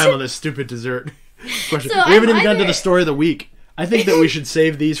much time on this stupid dessert question. We haven't even gotten to the story of the week. I think that we should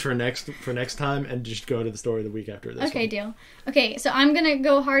save these for next time and just go to the story of the week after this. Okay, deal. Okay, so I'm gonna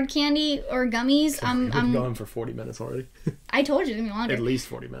go hard candy or gummies. I'm going for 40 minutes already. I told you it's gonna be longer. At least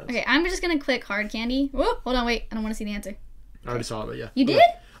 40 minutes. Okay, I'm just gonna click hard candy. Whoa, hold on, wait. I don't want to see the answer. I already saw it, but yeah. You did?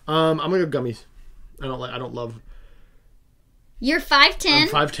 I'm gonna go gummies. I don't love. You're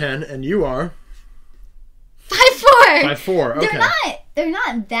 5'10". I'm 5'10", and you are 5'4". 5'4". Okay. They're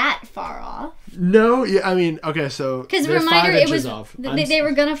not that far off. No, yeah, I mean, okay, so because reminder, it was off. They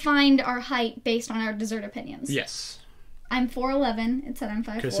were gonna find our height based on our dessert opinions. Yes. I'm 4'11". It said I'm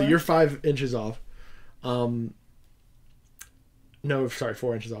 5'4". Okay, so you're 5 inches off. No, sorry,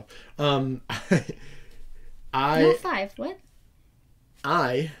 4 inches off. No, 5. What?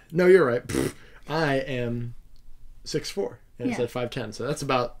 No, you're right. I am 6'4", and it said 5'10", so it's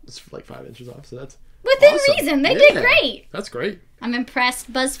like 5 inches off. So that's within awesome. reason. They did great. That's great. I'm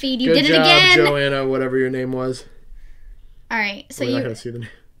impressed. BuzzFeed, you Good did it job, again. Joanna, whatever your name was. All right, so we're not gonna see the name.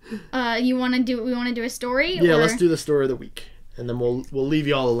 We want to do a story? Yeah, let's do the story of the week. and then we'll leave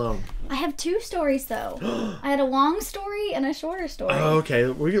you all alone. I have 2 stories though. I had a long story and a shorter story. Oh, okay.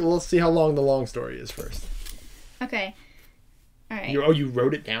 We'll see how long the long story is first. Okay. All right. You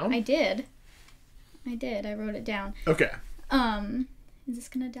wrote it down? I did. I wrote it down. Okay. Is this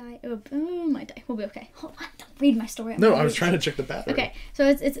gonna die? Oh, my die. We'll be okay. Hold on. Don't read my story. No, I was trying to check the battery. Okay. So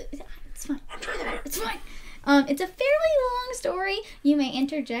it's fine. It's fine. It's a fairly long story. You may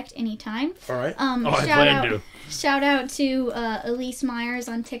interject anytime. All right. Shout out to Elise Myers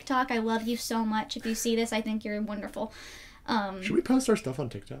on TikTok. I love you so much. If you see this, I think you're wonderful. Should we post our stuff on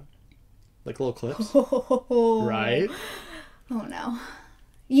TikTok? Like little clips? Right? Oh, no.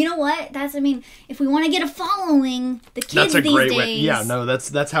 You know what? If we want to get a following, the kids these days... way. Yeah, no,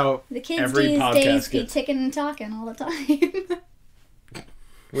 that's how the kids every these podcast days be gets. ticking and talking all the time.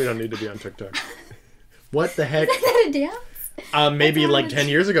 We don't need to be on TikTok. What the heck? Is that a dance? Maybe like 10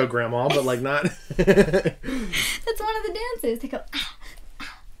 years ago, Grandma, but like not... That's one of the dances. They go,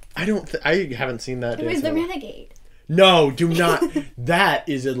 I haven't seen that dance. It was the Renegade. No, do not. That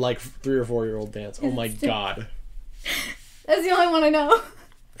is a like 3 or 4 year old dance. Oh my God. That's the only one I know.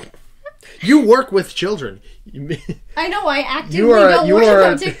 You work with children. I know. I actively don't work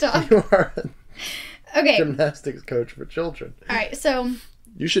on TikTok. You are okay. Gymnastics coach for children. All right, so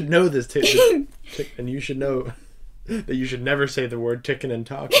you should know this, and you should know that you should never say the word ticking and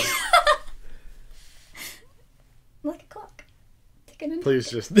talking. Like a clock. Ticking and Please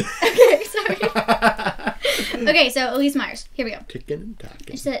just. Okay, sorry. Okay, so Elise Myers. Here we go. Ticking and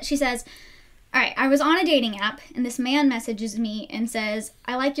talking. She says, all right, I was on a dating app, and this man messages me and says,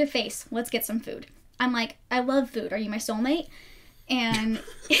 I like your face. Let's get some food. I'm like, I love food. Are you my soulmate? And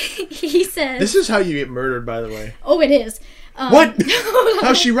he says... This is how you get murdered, by the way. Oh, it is. What?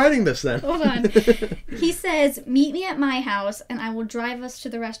 How's she writing this, then? Hold on. He says, meet me at my house, and I will drive us to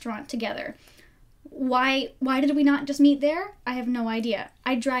the restaurant together. Why did we not just meet there? I have no idea.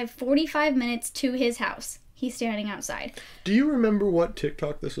 I drive 45 minutes to his house. He's standing outside. Do you remember what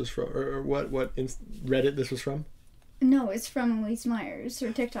TikTok this was from, or what Reddit this was from? No, it's from Elise Myers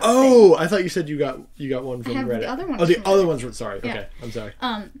or TikTok. Oh, I thought you said you got one from I have Reddit. The other one. Oh, the other ones were sorry. Yeah. Okay, I'm sorry.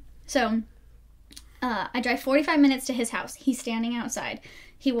 So I drive 45 minutes to his house. He's standing outside.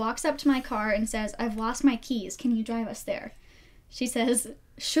 He walks up to my car and says, "I've lost my keys. Can you drive us there?" She says,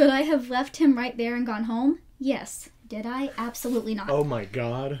 "Should I have left him right there and gone home?" Yes. Did I? Absolutely not. Oh my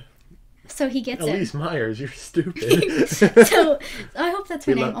God. So he gets Elise Myers, you're stupid. So I hope that's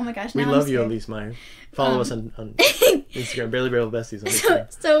her name. Oh my gosh. We now love you, Elise Myers. Follow us on Instagram, Barely Besties on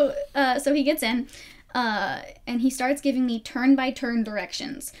Instagram. So he gets in, and he starts giving me turn-by-turn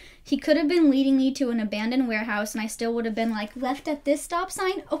directions. He could have been leading me to an abandoned warehouse, and I still would have been like, left at this stop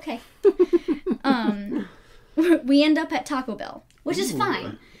sign? Okay. We end up at Taco Bell, which is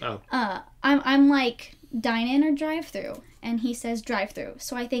fine. Oh. I'm like, dine-in or drive-through? And he says drive-through.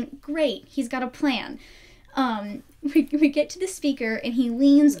 So I think, great, he's got a plan. We get to the speaker, and he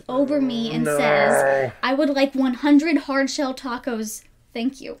leans over me and says, I would like 100 hard-shell tacos.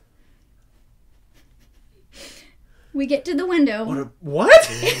 Thank you. We get to the window.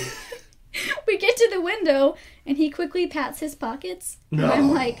 What? We get to the window, and he quickly pats his pockets. No. And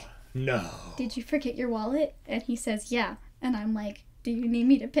I'm like, no. Did you forget your wallet? And he says, yeah. And I'm like, do you need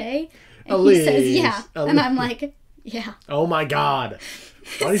me to pay? And Elise, he says, yeah. Elise. And I'm like, yeah. Oh my God.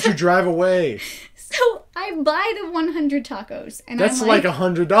 Why didn't you drive away? So I buy the 100 tacos. And That's I'm like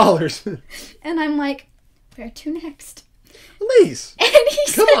 $100. And I'm like, where to next? Elise. And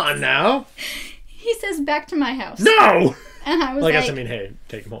he Come on now. He says, back to my house. No! And I was like, hey,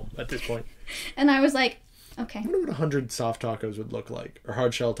 take him home at this point. And I was like, okay. I wonder what 100 soft tacos would look like, or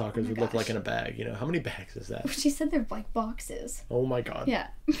hard shell tacos would look like in a bag. You know, how many bags is that? She said they're like boxes. Oh my God. Yeah.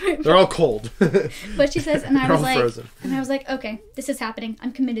 They're all cold. But she says, and I was like, frozen. And I was like, okay, this is happening.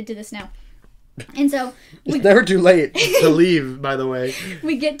 I'm committed to this now. And so it's never too late to leave, by the way.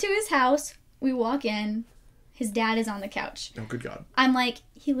 We get to his house. We walk in. His dad is on the couch. Oh, good God. I'm like,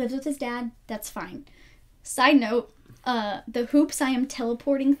 he lives with his dad. That's fine. Side note, the hoops I am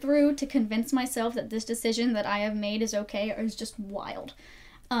teleporting through to convince myself that this decision that I have made is okay is just wild.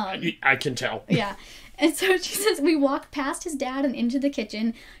 I can tell. Yeah. And so she says we walk past his dad and into the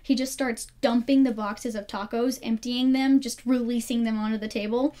kitchen. He just starts dumping the boxes of tacos, emptying them, just releasing them onto the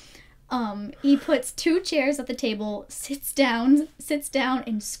table. He puts 2 chairs at the table, sits down,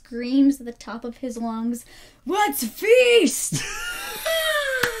 and screams at the top of his lungs, "Let's feast!"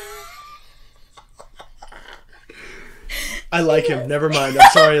 I like him. Never mind.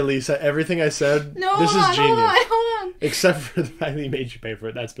 I'm sorry, Elisa. Everything I said, this is genius. Hold on. Except for the fact that he made you pay for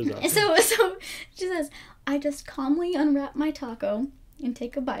it. That's bizarre. So she says, I just calmly unwrap my taco, and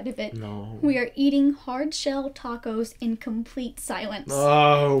take a bite of it. No. We are eating hard shell tacos in complete silence.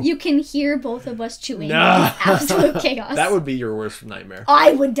 Oh. You can hear both of us chewing. No. It's absolute chaos. That would be your worst nightmare.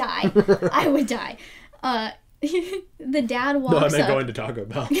 I would die. I would die. The dad walks up. No, I meant going to Taco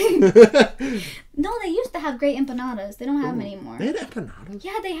Bell. No, they used to have great empanadas. They don't have them anymore. They had empanadas?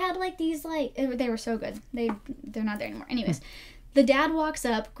 Yeah, they had like these like they were so good. They're not there anymore. Anyways, the dad walks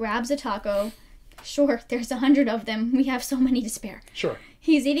up, grabs a taco. Sure, there's 100 of them. We have so many to spare. Sure.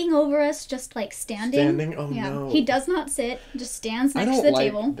 He's eating over us, just like standing. Standing? Oh no. He does not sit. Just stands next to the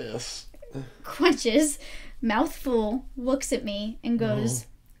table. This. Crunches, mouth full, looks at me and goes,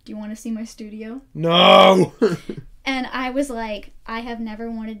 "Do you want to see my studio?" No. And I was like, I have never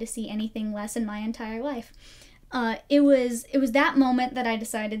wanted to see anything less in my entire life. It was that moment that I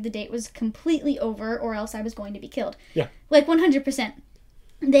decided the date was completely over, or else I was going to be killed. Yeah. Like 100%.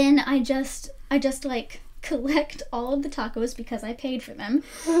 Then I just like collect all of the tacos because I paid for them.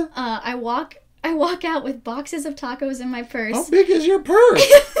 I walk out with boxes of tacos in my purse. How big is your purse?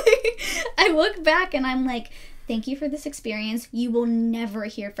 I look back and I'm like, thank you for this experience. You will never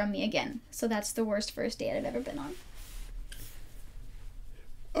hear from me again. So that's the worst first date I've ever been on.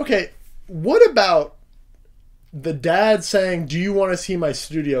 Okay, what about the dad saying, "Do you want to see my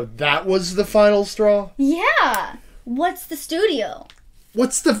studio?" That was the final straw? Yeah. What's the studio?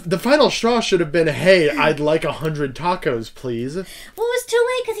 What's the final straw should have been, "Hey, I'd like 100 tacos, please." Well, it was too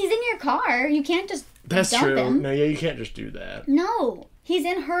late because he's in your car. You can't just That's dump true. him. No, yeah, you can't just do that. No, he's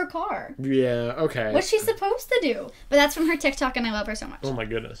in her car. Yeah, okay. What's she supposed to do? But that's from her TikTok, and I love her so much. Oh my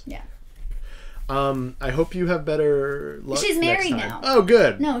goodness. Yeah. I hope you have better luck. She's married now. Oh,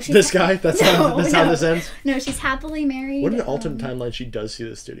 good. No, she's this guy. That's how this ends. No, she's happily married. What an alternate timeline. She does see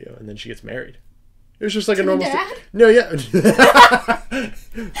the studio and then she gets married. It was just like a To normal. dad? No, yeah.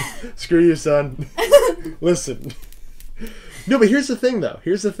 Screw you, son. Listen. No, but here's the thing, though.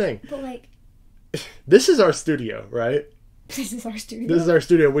 Here's the thing. But like, this is our studio, right? this is our studio. This is our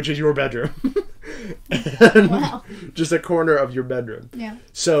studio, which is your bedroom. And Wow. just a corner of your bedroom. Yeah.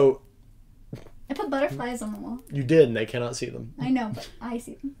 So I put butterflies on the wall. you did, and they cannot see them. I know, but I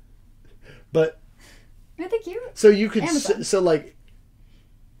see them. But Aren't they cute? so you could, Amazon. so like.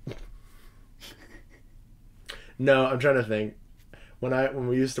 No, I'm trying to think. When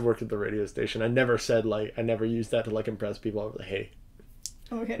we used to work at the radio station, I never said like I never used that to like impress people. I was like, "Hey,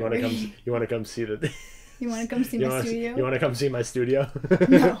 Okay. you want to come see the You want to come see my studio? You want to come see my studio?"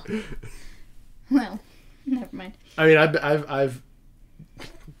 No. Well, never mind. I mean, I've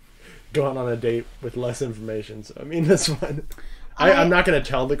gone on a date with less information, so I mean that's fine. I'm not going to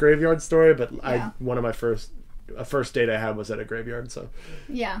tell the graveyard story, but Yeah. one of my first date I had was at a graveyard, so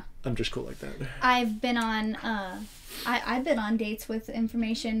Yeah. I'm just cool like that. I've been on I've been on dates with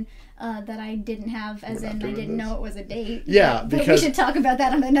information that I didn't have, as in I didn't know it was a date. Yeah, but because we should talk about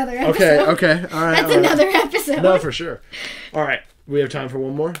that on another episode. Okay, all right. That's another episode. No, for sure. All right, we have time for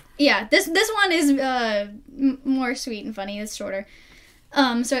one more. Yeah, this one is more sweet and funny. It's shorter.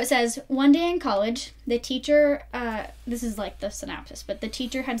 So it says, one day in college, the teacher, this is like the synopsis, but the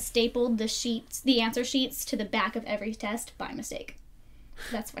teacher had stapled the answer sheets to the back of every test by mistake.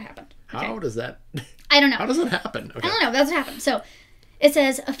 That's what happened. Okay. How does that? I don't know. How does that happen? Okay. I don't know. That's what happened. So it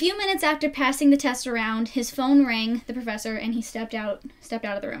says, a few minutes after passing the test around, his phone rang the professor, and he stepped out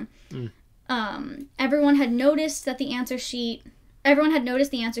of the room. Everyone had noticed the answer sheet,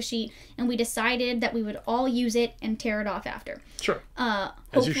 and we decided that we would all use it and tear it off after. Sure.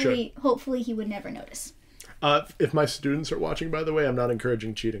 As you should. Hopefully he would never notice. If my students are watching, by the way, I'm not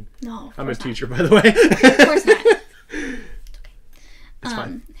encouraging cheating. No, I'm a teacher, by the way. Of course not. It's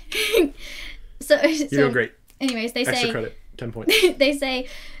fine. So You're doing great. Anyways, they Extra say credit, 10 points. they say,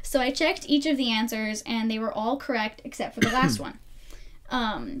 so I checked each of the answers and they were all correct except for the last one.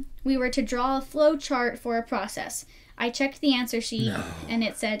 We were to draw a flow chart for a process. I checked the answer sheet and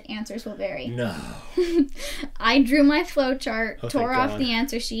it said answers will vary. No. I drew my flow chart, tore thank off God. the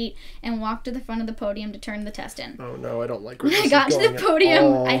answer sheet, and walked to the front of the podium to turn the test in. Oh no, I don't like where When this I got is to the going at podium,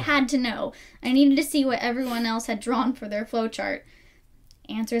 all. I had to know. I needed to see what everyone else had drawn for their flow chart.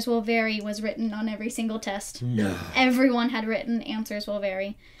 Answers will vary was written on every single test. No. Everyone had written answers will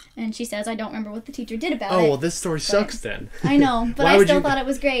vary. And she says, I don't remember what the teacher did about it. Oh, well, this story sucks then. I know, but Why I would still you- thot it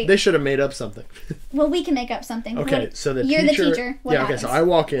was great. They should have made up something. Well, we can make up something. Okay, What- so you're teacher... the teacher. What happens? so I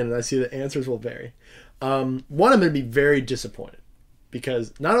walk in and I see the answers will vary. One, I'm going to be very disappointed.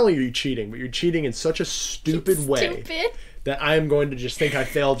 Because not only are you cheating, but you're cheating in such a stupid way Stupid. that I am going to just think I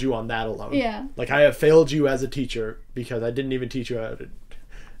failed you on that alone. Yeah. Like, I have failed you as a teacher because I didn't even teach you how to...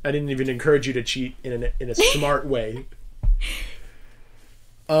 I didn't even encourage you to cheat in a smart way.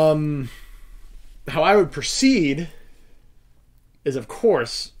 How I would proceed is, of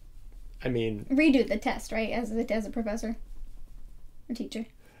course, I mean... Redo the test, right? As a professor or teacher.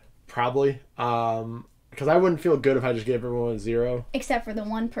 Probably. Because I wouldn't feel good if I just gave everyone a 0. Except for the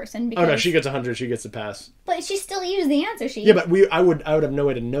one person. Because... Oh, no, she gets 100. She gets a pass. But she still used the answer sheet. Yeah, but I would have no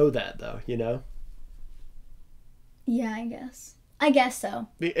way to know that, though, you know? Yeah, I guess. I guess so.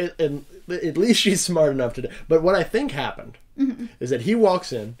 And at least she's smart enough to do. But what I think happened is that he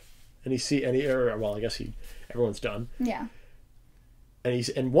walks in and I guess everyone's done. Yeah.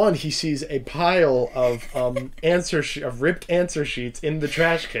 And he sees a pile of of ripped answer sheets in the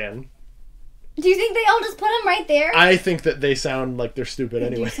trash can. Do you think they all just put them right there? I think that they sound like they're stupid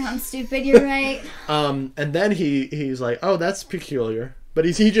anyway. They sound stupid. You're right. And then he's like, "Oh, that's peculiar." But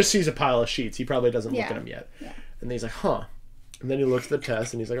he just sees a pile of sheets. He probably doesn't look at them yet. Yeah. And then he's like, "Huh." And then he looks at the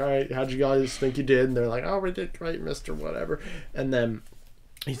test and he's like, "All right, how'd you guys think you did?" And they're like, "Oh, we did great, Mr. Whatever." And then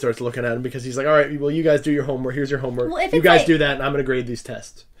he starts looking at him because he's like, "All right, well, you guys do your homework. Here's your homework. Well, you guys do that, and I'm going to grade these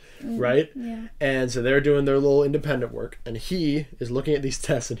tests." Right? Yeah. And so they're doing their little independent work, and he is looking at these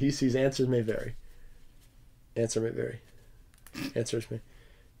tests, and he sees answers may vary. Answer may vary. Answers may...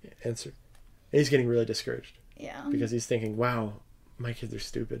 Answer. And he's getting really discouraged. Yeah. Because he's thinking, wow, my kids are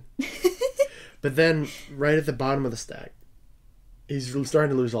stupid. But then, right at the bottom of the stack, he's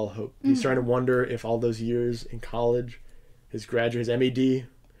starting to lose all hope. He's starting to wonder if all those years in college, his graduate, his MED,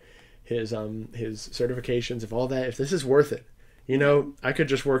 his certifications, if this is worth it. You know, I could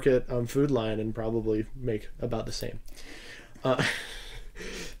just work at Food Lion and probably make about the same.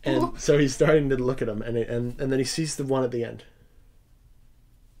 And so he's starting to look at them, and then he sees the one at the end.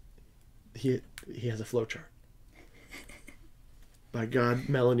 He has a flowchart. By God,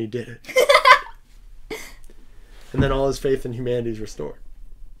 Melanie did it. And then all his faith in humanity is restored.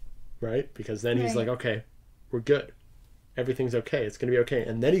 Right? Because then he's like, okay, we're good. Everything's okay. It's going to be okay.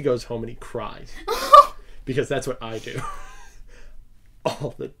 And then he goes home and he cries. Because that's what I do.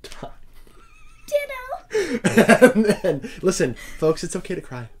 All the time. Ditto. And then, listen, folks, it's okay to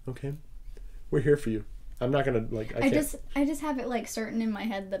cry, okay? We're here for you. I'm not going to, I just have it, certain in my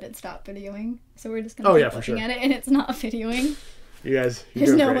head that it stopped videoing. So we're just going to keep looking at it, and it's not videoing. You guys,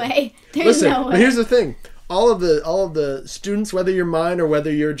 there's no way. There's no way. But here's the thing. All of the students, whether you're mine or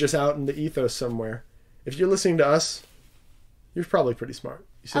whether you're just out in the ethos somewhere, if you're listening to us, you're probably pretty smart.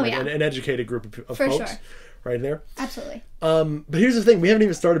 You seem like an educated group of for folks. Sure. Right there. Absolutely. But here's the thing. We haven't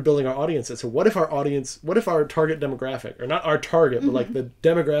even started building our audiences. So what if our target demographic, or not our target, but the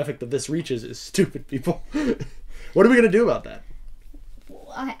demographic that this reaches is stupid people? What are we going to do about that?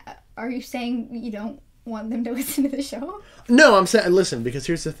 Are you saying you don't want them to listen to the show? No, I'm saying, listen, because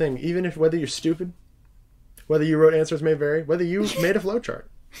here's the thing. Even if, whether you're stupid, whether you wrote answers may vary, whether you made a flowchart,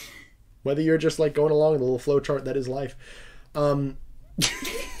 whether you're just going along with a little flowchart that is life.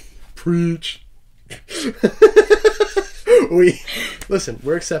 Preach.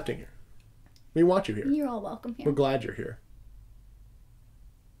 We're accepting you. We want you here. You're all welcome here. We're glad you're here.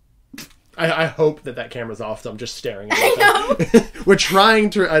 I hope that camera's off, so I'm just staring at it. I know. We're trying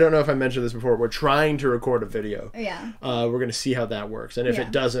to, I don't know if I mentioned this before, we're trying to record a video. Yeah. We're going to see how that works. And if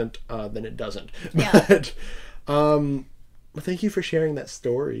it doesn't, then it doesn't. Yeah. But, well, thank you for sharing that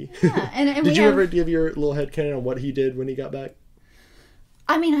story. Yeah. And Did you ever give your little headcanon on what he did when he got back?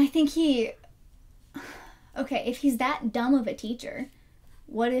 I mean, I think okay, if he's that dumb of a teacher,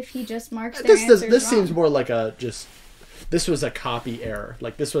 what if he just marks their answers This wrong? seems more like this was a copy error.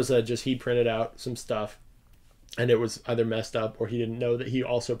 This was he printed out some stuff and it was either messed up or he didn't know that he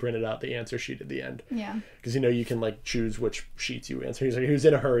also printed out the answer sheet at the end. Yeah. Because, you can choose which sheets you answer. He was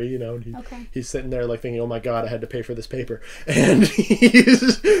in a hurry, and he's sitting there thinking, oh my God, I had to pay for this paper. And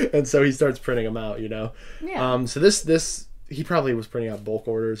and so he starts printing them out, Yeah. So this, he probably was printing out bulk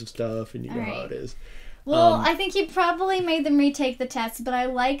orders of stuff and how it is. Well, I think he probably made them retake the test, but I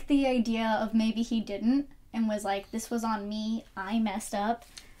like the idea of maybe he didn't and was like, this was on me, I messed up.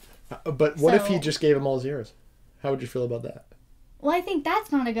 But what if he just gave them all zeros? How would you feel about that? Well, I think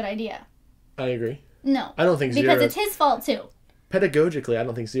that's not a good idea. I agree. No. I don't think zeros... Because it's his fault, too. Pedagogically, I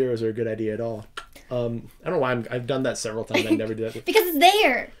don't think zeros are a good idea at all. I don't know why I've done that several times. I never did that. Because it's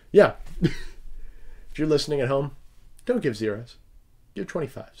there. Yeah. If you're listening at home, don't give zeros. Give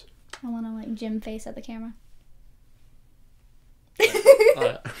 25s. I want to Jim face at the camera. We would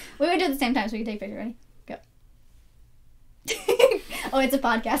do it at the same time so we can take a picture. Ready? Go. Oh, it's a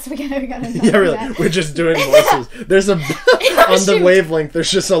podcast. We gotta yeah, really. That. We're just doing voices. There's on the wavelength.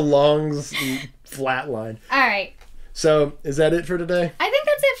 There's just a long flat line. All right. So is that it for today? I think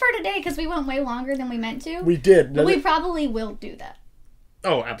that's it for today because we went way longer than we meant to. We did. But we probably will do that.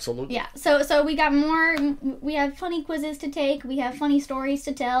 Oh, absolutely. Yeah. So we got more. We have funny quizzes to take. We have funny stories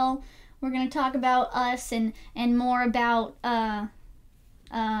to tell. We're going to talk about us and more about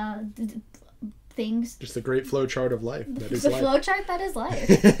things. Just the great flow chart of life. That is the life. flow chart that is life.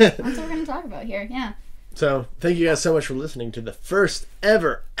 That's what we're going to talk about here. Yeah. So, thank you guys so much for listening to the first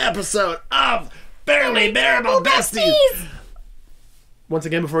ever episode of Barely Bearable Besties! Once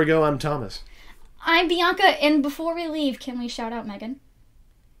again, before we go, I'm Thomas. I'm Bianca, and before we leave, can we shout out Megan?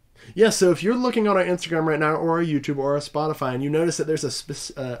 Yeah, so if you're looking on our Instagram right now, or our YouTube, or our Spotify, and you notice that there's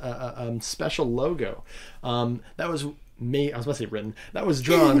a special logo, that was I was about to say written. That was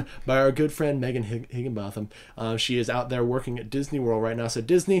drawn by our good friend Megan Higginbotham. She is out there working at Disney World right now. So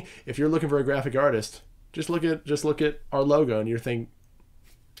Disney, if you're looking for a graphic artist, just look at our logo, and you think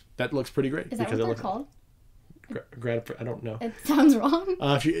that looks pretty great. Is that what they're called? I don't know. It sounds wrong.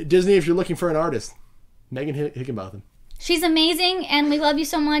 Disney, if you're looking for an artist, Megan Higginbotham. She's amazing, and we love you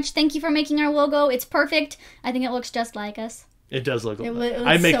so much. Thank you for making our logo. It's perfect. I think it looks just like us. It does look like us.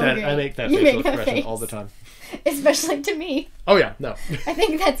 I make that facial expression all the time. Especially to me. Oh yeah, no. I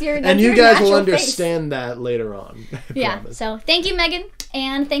think that's your and you guys will understand that later on. Yeah. So thank you, Megan,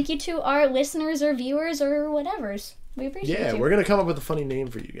 and thank you to our listeners or viewers or whatever's. We appreciate you. Yeah, we're gonna come up with a funny name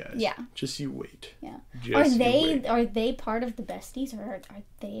for you guys. Yeah. Just you wait. Yeah. Just are they part of the besties, or are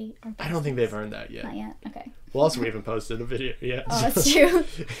they? I don't think they've earned that yet. Not yet. Okay. Well, also we haven't posted a video yet. Oh, that's true.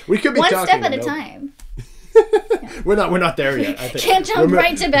 We could be one talking step at a time. Yeah. We're not there yet. I think. Can't jump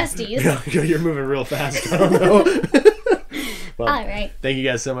right to besties. You're moving real fast. I don't know. Well, all right. Thank you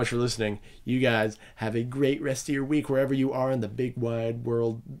guys so much for listening. You guys have a great rest of your week wherever you are in the big wide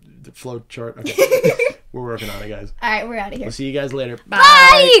world, the flow chart. Okay. We're working on it, guys. All right, we're out of here. We'll see you guys later.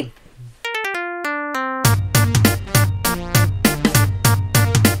 Bye.